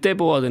இன்றைக்கி விற்றே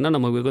போகாதுன்னா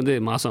நமக்கு வந்து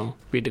மாதம்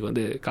வீட்டுக்கு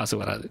வந்து காசு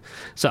வராது.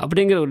 ஸோ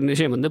அப்படிங்கிற ஒரு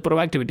விஷயம் வந்து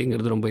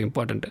ப்ரொஆக்டிவிட்டிங்கிறது ரொம்ப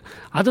இம்பார்ட்டன்ட்.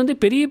 அது வந்து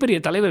பெரிய பெரிய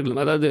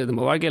தலைவர்களும், அதாவது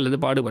நம்ம வாழ்க்கையில்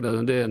வந்து பாடுபடுறது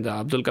வந்து அந்த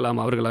அப்துல்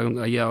கலாம்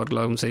அவர்களாகவும் ஐயா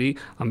அவர்களாகவும் சரி,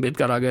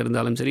 அம்பேத்கராக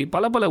இருந்தாலும் சரி,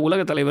 பல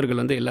உலக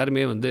தலைவர்கள் வந்து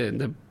எல்லாருமே வந்து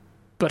இந்த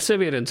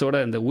பர்சவியரன்ஸோட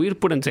அந்த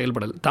உயிர்ப்புடன்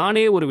செயல்படல்,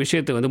 தானே ஒரு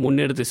விஷயத்தை வந்து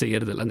முன்னெடுத்து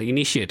செய்கிறது, அந்த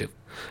இனிஷியேட்டிவ்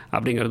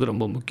அப்படிங்கிறது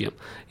ரொம்ப முக்கியம்.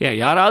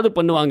 யாராவது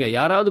பண்ணுவாங்க,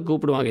 யாராவது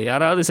கூப்பிடுவாங்க,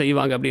 யாராவது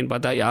செய்வாங்க அப்படின்னு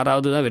பார்த்தா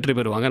யாராவது தான் வெற்றி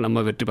பெறுவாங்க,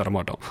 நம்ம வெற்றி பெற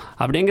மாட்டோம்.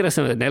 அப்படிங்கிற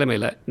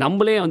நிலைமையில்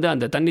நம்மளே வந்து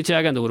அந்த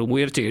தன்னிச்சையாக அந்த ஒரு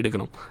முயற்சியை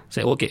எடுக்கணும்.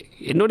 சரி, ஓகே,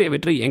 என்னுடைய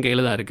வெற்றி என்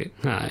கையில் தான் இருக்குது,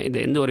 இந்த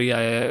எந்த ஒரு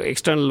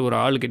எக்ஸ்டர்னல் ஒரு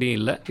ஆளுக்கிட்டையும்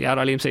இல்லை,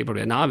 யாராலையும்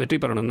செய்யப்படுவேன். நான் வெற்றி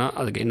பெறணும்னா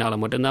அதுக்கு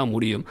என்னால் மட்டும்தான்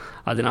முடியும்.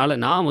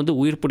 அதனால் நான் வந்து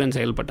உயிர்ப்புடன்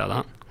செயல்பட்டால்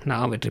தான்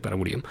நான் வெற்றி பெற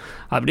முடியும்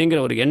அப்படிங்கிற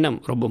ஒரு எண்ணம்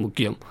ரொம்ப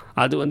முக்கியம்.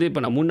 அது வந்து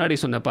இப்போ நான் முன்னாடி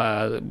சொன்ன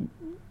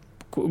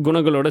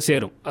குணங்களோடு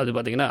சேரும். அது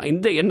பார்த்திங்கன்னா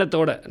இந்த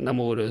எண்ணத்தோடு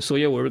நம்ம ஒரு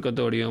சுய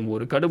ஒழுக்கத்தோடையும்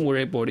ஒரு கடும்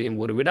உழைப்போடையும்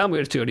ஒரு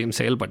விடாமுயற்சியோடையும்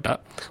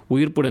செயல்பட்டால்,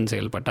 உயிர்ப்புடன்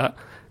செயல்பட்டால்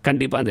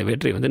கண்டிப்பாக அந்த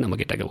வெற்றி வந்து நம்ம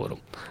கிட்டக்க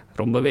வரும்,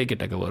 ரொம்பவே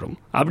கிட்டக்க வரும்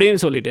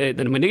அப்படின்னு சொல்லிட்டு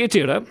இந்த நம்ம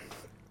நிகழ்ச்சியோட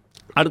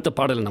அடுத்த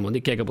பாடலை நம்ம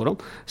வந்து கேட்க போகிறோம்.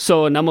 ஸோ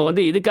நம்ம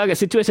வந்து இதுக்காக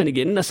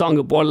சிச்சுவேஷனுக்கு என்ன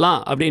சாங்கு போடலாம்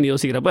அப்படின்னு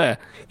யோசிக்கிறப்ப,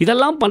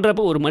 இதெல்லாம்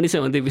பண்ணுறப்ப ஒரு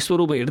மனுஷன் வந்து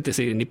விஸ்வரூபம்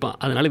எடுத்து நிற்பான்.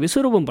 அதனால்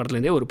விஸ்வரூபம்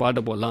படத்துலேருந்தே ஒரு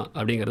பாட்டை போடலாம்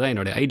அப்படிங்கிறது தான்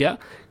என்னுடைய ஐடியா.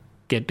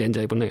 கேட்டு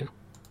என்ஜாய் பண்ணு.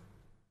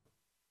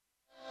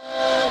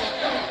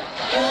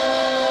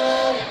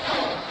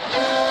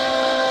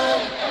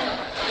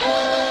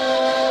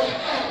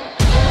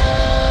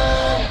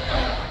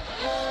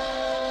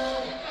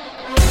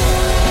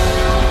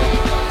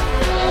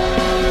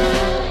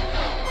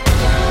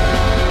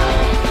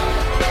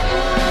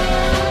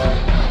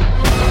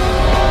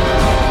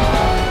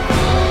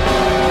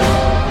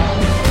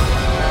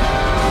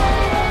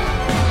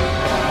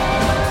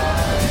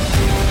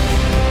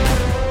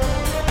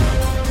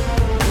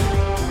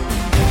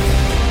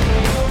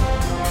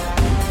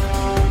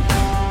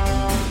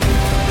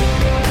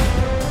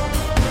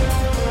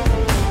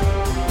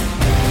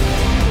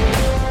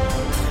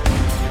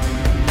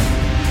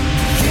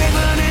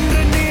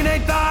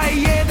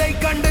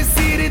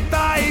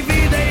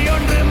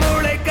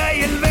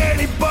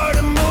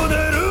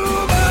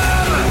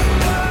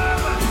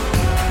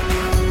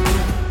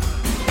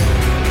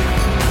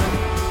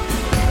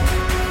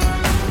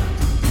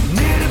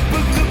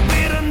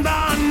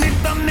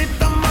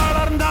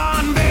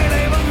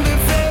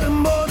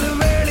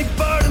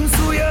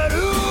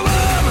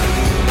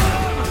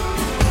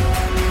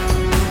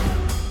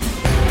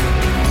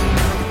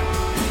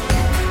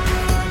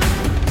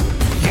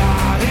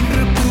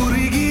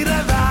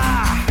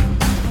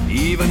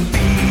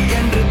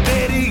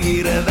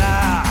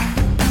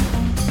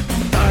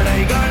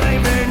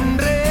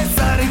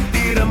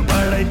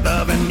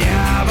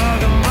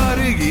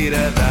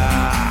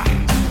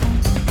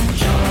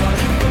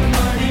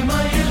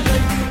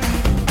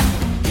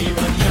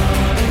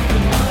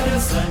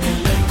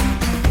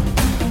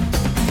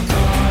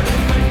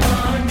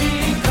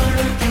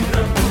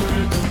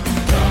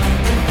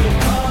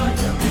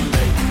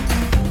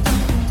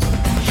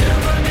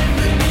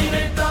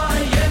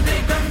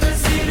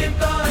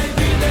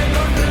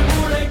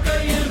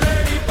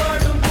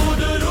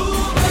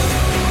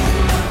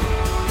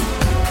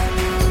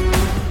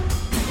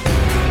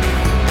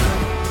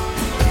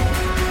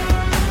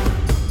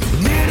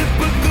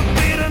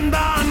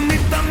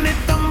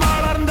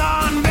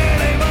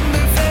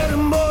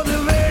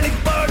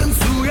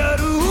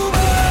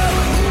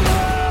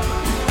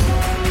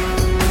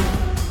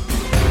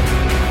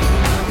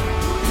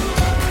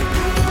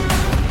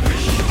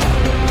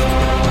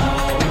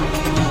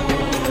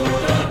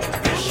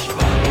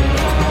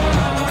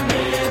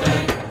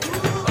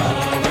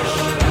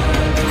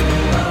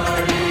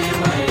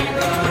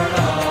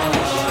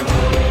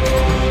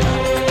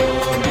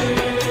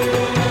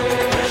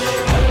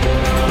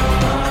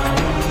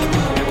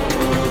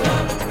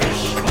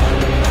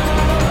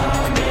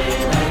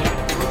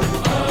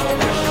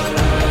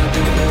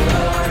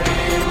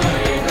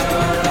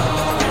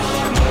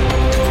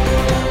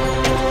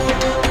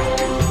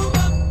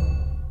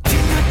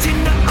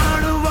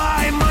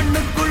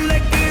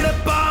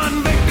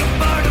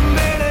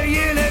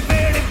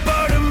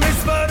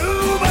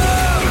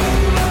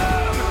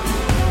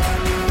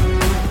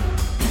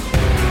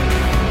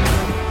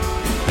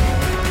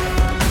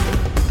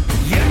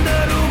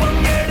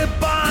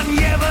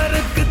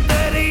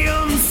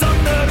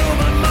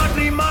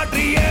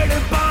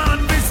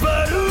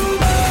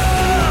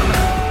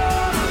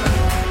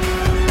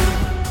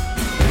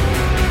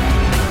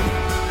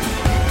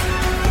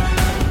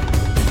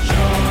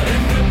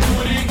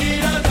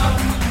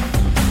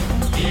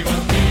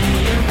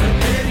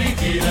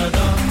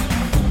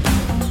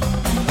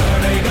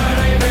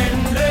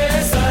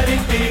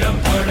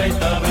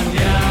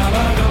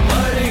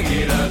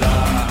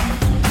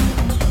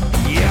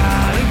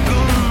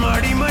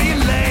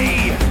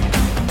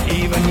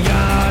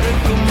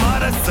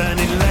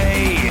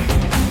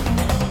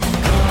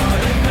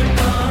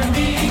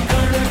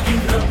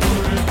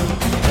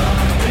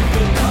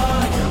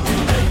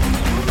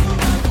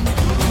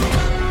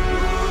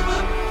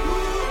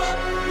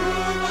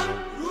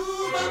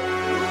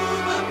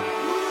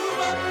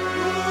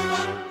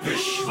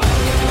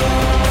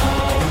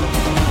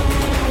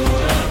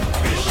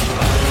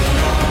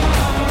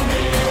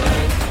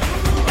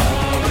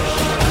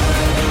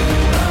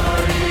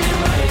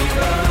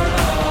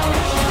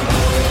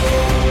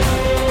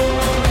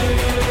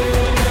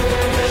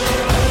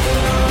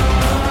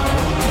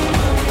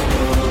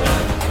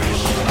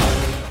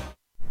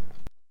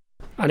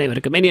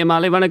 அனைவருக்கும் இனிய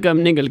மாலை வணக்கம்.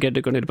 நீங்கள்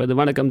கேட்டுக்கொண்டிருப்பது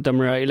வணக்கம்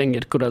தமிழா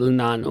இளைஞர் குரல்.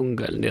 நான்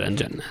உங்கள்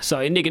நிரஞ்சன். ஸோ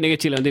இன்றைக்கி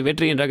நிகழ்ச்சியில் வந்து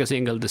வெற்றியின்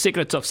ரகசியங்கள், தி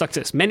secrets of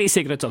success, many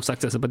secrets of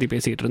சக்ஸஸை பற்றி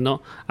பேசிகிட்டு இருந்தோம்.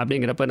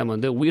 அப்படிங்கிறப்ப நம்ம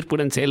வந்து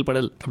உயிர்ப்புடன்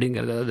செயல்படல்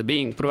அப்படிங்கிறது, அதாவது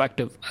பீயிங்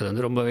ப்ரோஆக்டிவ், அது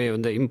வந்து ரொம்பவே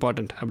வந்து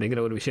இம்பார்ட்டன்ட்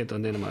அப்படிங்கிற ஒரு விஷயத்தை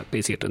வந்து நம்ம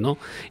பேசிகிட்டு இருந்தோம்.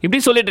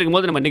 இப்படி சொல்லிட்டு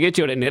இருக்கும்போது நம்ம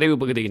நிகழ்ச்சியோட நிறைவு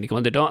பகுதிக்கு இன்றைக்கி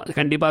வந்துவிட்டோம்.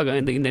 கண்டிப்பாக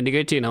இந்த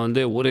நிகழ்ச்சியை நான்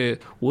வந்து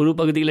ஒரு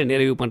பகுதியில்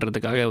நிறைவு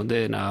பண்ணுறதுக்காக வந்து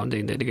நான் வந்து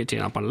இந்த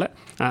நிகழ்ச்சியை நான் பண்ணல.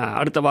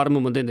 அடுத்த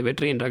வாரமும் வந்து இந்த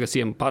வெற்றியின்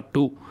ரகசியம் பார்ட்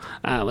 2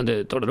 வந்து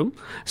தொடரும்.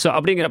 ஸோ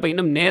அப்படிங்கிறப்ப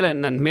இன்னும்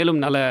மேலும்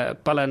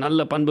பல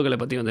நல்ல பண்புகளை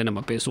பற்றி வந்து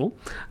நம்ம பேசுவோம்.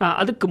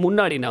 அதுக்கு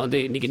முன்னாடி நான் வந்து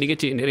இன்றைக்கி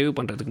நிகழ்ச்சியை நிறைவு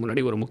பண்ணுறதுக்கு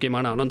முன்னாடி ஒரு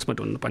முக்கியமான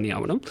அனௌன்ஸ்மெண்ட் ஒன்று பண்ணி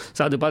ஆகணும்.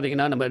 ஸோ அது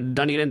பார்த்திங்கன்னா, நம்ம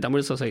தனிடன்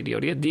தமிழ்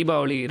சொசைட்டியோடைய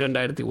தீபாவளி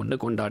 2001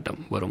 கொண்டாட்டம்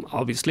வரும்.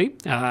 ஆப்வியஸ்லி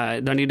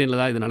தனிடனில்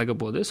தான் இது நடக்க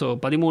போகுது. So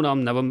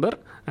 13 November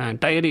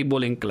dairy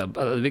polling club,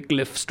 அதாவது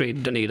விக்லிஃப்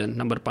ஸ்ட்ரீட் தனிடன்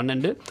நம்பர்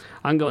 12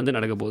 அங்கே வந்து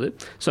நடக்க போகுது.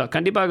 ஸோ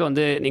கண்டிப்பாக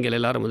வந்து நீங்கள்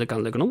எல்லோரும் வந்து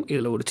கலந்துக்கணும்.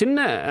 இதில் ஒரு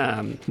சின்ன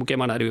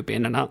முக்கியமான அறிவிப்பு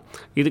என்னென்னா,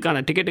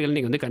 இதுக்கான டிக்கெட்டுகள்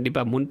நீங்கள் வந்து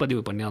கண்டிப்பாக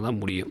முன்பதிவு பண்ணியாக தான்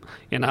முடியும்.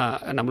 ஏன்னா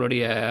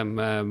நம்மளுடைய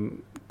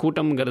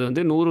கூட்டம்ங்கிறது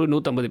வந்து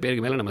 100-150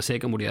 பேருக்கு மேலே நம்ம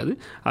சேர்க்க முடியாது.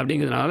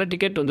 அப்படிங்கிறதுனால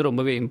டிக்கெட் வந்து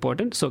ரொம்பவே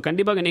இம்பார்ட்டன்ட். ஸோ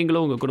கண்டிப்பாக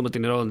நீங்களும் உங்கள்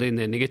குடும்பத்தினரோ வந்து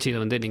இந்த நிகழ்ச்சியில்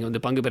வந்து நீங்கள்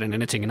வந்து பங்கு பெற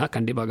நினைச்சிங்கன்னா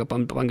கண்டிப்பாக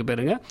பங்கு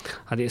பெறுங்க.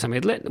 அதே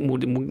சமயத்தில்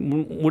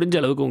முடிஞ்ச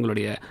அளவுக்கு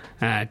உங்களுடைய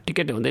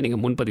டிக்கெட்டை வந்து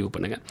நீங்கள் முன்பதிவு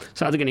பண்ணுங்கள்.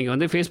 ஸோ அதுக்கு நீங்கள்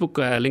வந்து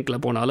ஃபேஸ்புக்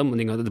லிங்க்கில் போனாலும்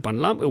நீங்கள் வந்து இது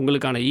பண்ணலாம்.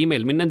 உங்களுக்கான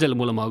இமெயில் மின்னஞ்சல்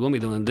மூலமாகவும்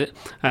இது வந்து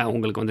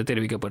உங்களுக்கு வந்து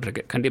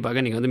தெரிவிக்கப்பட்டிருக்கு.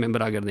 கண்டிப்பாக நீங்கள் வந்து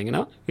மெம்பராக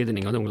இருந்தீங்கன்னா இது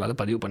நீங்கள் வந்து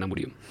உங்களால் பதிவு பண்ண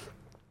முடியும்.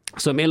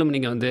 ஸோ மேலும்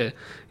நீங்கள் வந்து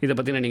இதை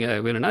பற்றின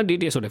நீங்கள் வேணும்னா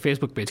டிடிஎஸோட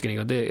ஃபேஸ்புக் பேஜ்க்கு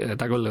நீங்கள் வந்து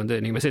தகவல் வந்து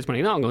நீங்கள் மெசேஜ்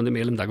பண்ணிங்கன்னா அவங்க வந்து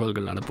மேலும்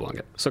தகவல்கள்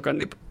அனுப்புவாங்க. ஸோ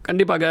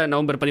கண்டிப்பாக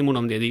நவம்பர்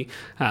 13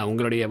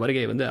 உங்களுடைய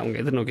வருகையை வந்து அவங்க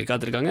எதிர்நோக்கி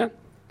காத்திருக்காங்க.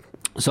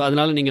 ஸோ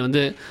அதனால் நீங்கள்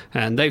வந்து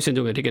தயவு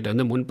செஞ்சு உங்கள் டிக்கெட்டை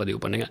வந்து முன்பதிவு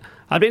பண்ணுங்கள்.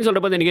 அப்படின்னு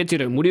சொல்கிறப்ப இந்த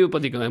நிகழ்ச்சியோட முடிவு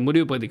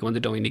பகுதிக்கு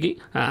வந்துவிட்டோம் இன்றைக்கி.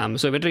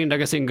 ஸோ வெற்றியின்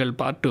ரகசியங்கள்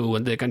பார்ட் 2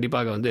 வந்து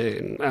கண்டிப்பாக வந்து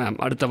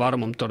அடுத்த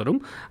வாரமும் தொடரும்.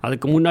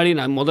 அதுக்கு முன்னாடி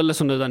நான் முதல்ல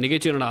சொன்னது தான்,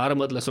 நிகழ்ச்சியோட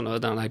ஆரம்பத்தில்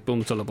சொன்னது தான் நான்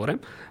இப்பவும் சொல்ல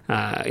போகிறேன்.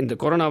 இந்த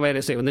கொரோனா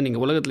வைரஸை வந்து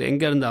நீங்கள் உலகத்தில்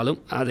எங்கே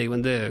இருந்தாலும் அதை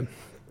வந்து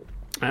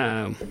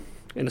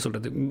என்ன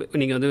சொல்கிறது,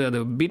 நீங்கள் வந்து அதை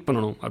பீட்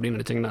பண்ணணும் அப்படின்னு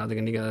நினச்சிங்கன்னா,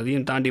 அதுக்கு நீங்கள்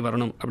அதையும் தாண்டி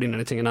வரணும் அப்படின்னு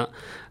நினச்சிங்கன்னா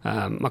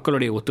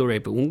மக்களுடைய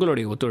ஒத்துழைப்பு,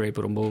 உங்களுடைய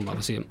ஒத்துழைப்பு ரொம்பவும்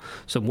அவசியம்.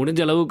 ஸோ முடிஞ்ச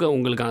அளவுக்கு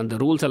உங்களுக்கு அந்த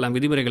ரூல்ஸ் எல்லாம்,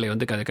 விதிமுறைகளை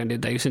வந்து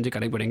தயவு செஞ்சு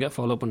கடைப்பிடிங்க,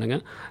 ஃபாலோ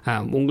பண்ணுங்கள்.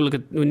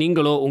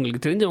 உங்களுக்கு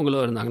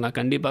தெரிஞ்சவங்களோ இருந்தாங்கன்னா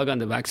கண்டிப்பாக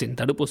அந்த வேக்சின்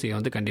தடுப்பூசியை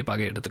வந்து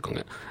கண்டிப்பாக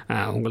எடுத்துக்கோங்க.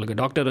 உங்களுக்கு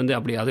டாக்டர் வந்து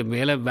அப்படி அது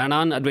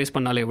வேணான்னு அட்வைஸ்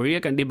பண்ணாலே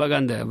வழியாக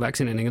கண்டிப்பாக அந்த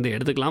வேக்சினை நீங்கள் வந்து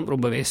எடுத்துக்கலாம்.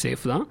 ரொம்பவே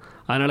சேஃப் தான்.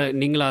 அதனால்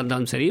நீங்களாக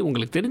இருந்தாலும் சரி,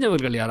 உங்களுக்கு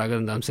தெரிஞ்சவர்கள் யாராக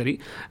இருந்தாலும் சரி,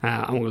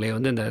 அவங்களே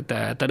வந்து இந்த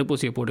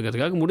தடுப்பூசியை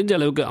போட்டுக்கிறதுக்காக முடிஞ்ச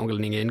அளவுக்கு அவங்களை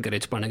நீங்கள்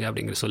என்கரேஜ் பண்ணுங்கள்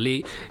அப்படிங்கிற சொல்லி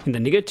இந்த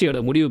நிகழ்ச்சியோட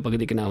முடிவு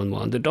பகுதிக்கு நான் வந்து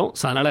வந்துட்டோம்.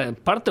 ஸோ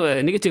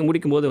அதனால் நிகழ்ச்சியை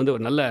முடிக்கும்போது வந்து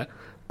ஒரு நல்ல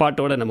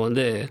பாட்டோடு நம்ம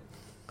வந்து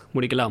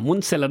முடிக்கலாம்.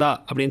 முன் செல்லடா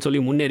அப்படின்னு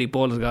சொல்லி முன்னேறி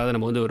போகிறதுக்காக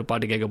நம்ம வந்து ஒரு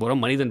பாட்டு கேட்க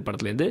போகிறோம், மனிதன்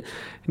படத்துலேருந்து.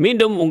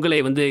 மீண்டும்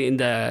உங்களை வந்து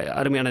இந்த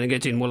அருமையான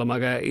நிகழ்ச்சியின்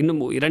மூலமாக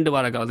இன்னும் 2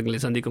 வார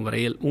காலங்களில் சந்திக்கும்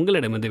வரையில்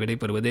உங்களிடமிருந்து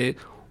விடைபெறுவது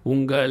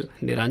உங்கள்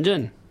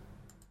நிரஞ்சன்.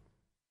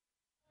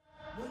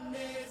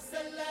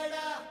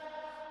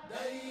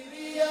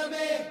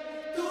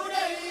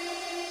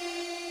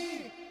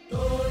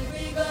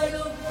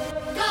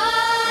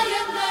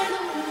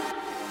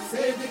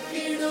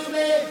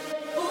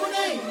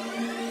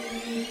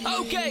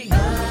 Okay.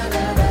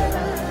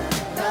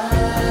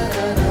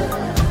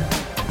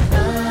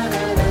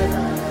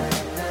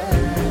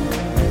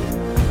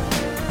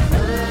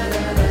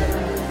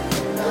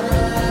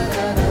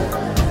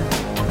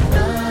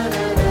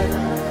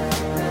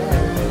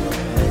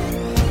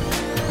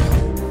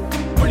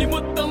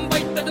 புலிமுத்தம்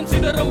வைத்ததும்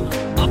சிதறும்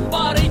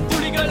அப்பாறை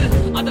துளிகள்,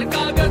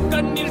 அதற்காக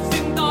கண்ணீர்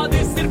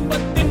சிந்தாது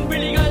சிற்பத்தின்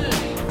விழிகள்,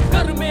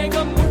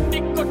 கருமேகம்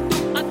முட்டிக்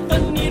கொட்டும்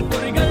அத்தண்ணீர்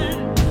பொறிகள்,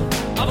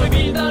 அவை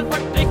வீழ்ந்தால்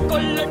பற்றி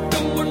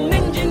கொள்ளட்டும் உன்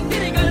நெஞ்சின்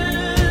திரிகள்.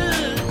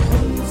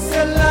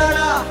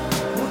 செல்லடா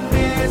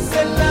முன்னே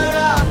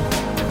செல்லடா,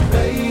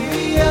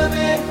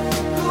 தைரியமே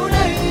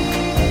துணை,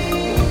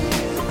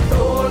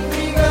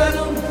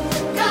 தோல்விகளும்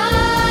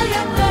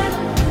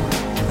காயங்களும்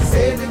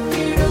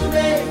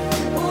செதுக்கிடுமே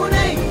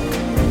உனை.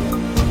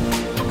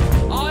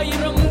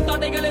 1000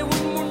 தடைகளை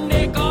உன்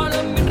முன்னே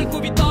காலம் என்று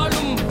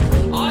குவித்தாலும்,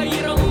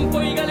 1000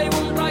 பொய்களை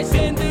ஒன்றாய்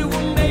சேர்ந்து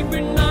உன்னை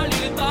பின்னால்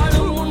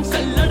இழுத்தாலும், முன்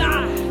செல்லடா.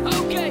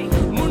 ஓகே,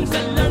 முன்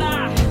செல்லடா,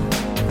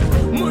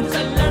 முன்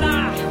செல்லடா,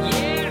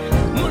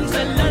 முன்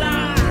செல்லடா,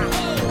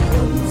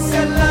 முன்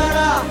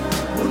செல்லடா,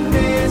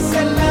 முன்னே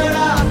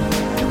செல்லடா,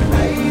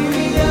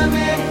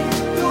 தைரியமே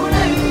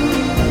துணை,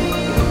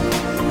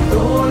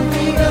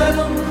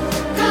 தோல்விகளும்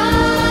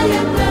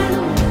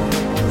காயங்களும்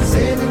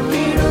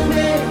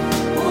செதுக்கிடுமே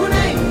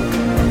உனை.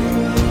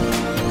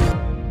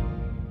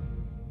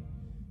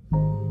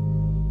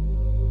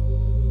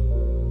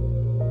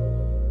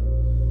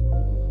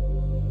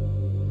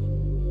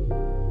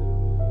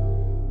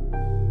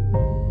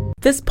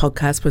 This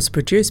podcast was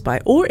produced by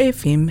OAR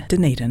FM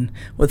Dunedin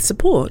with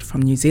support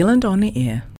from New Zealand On Air.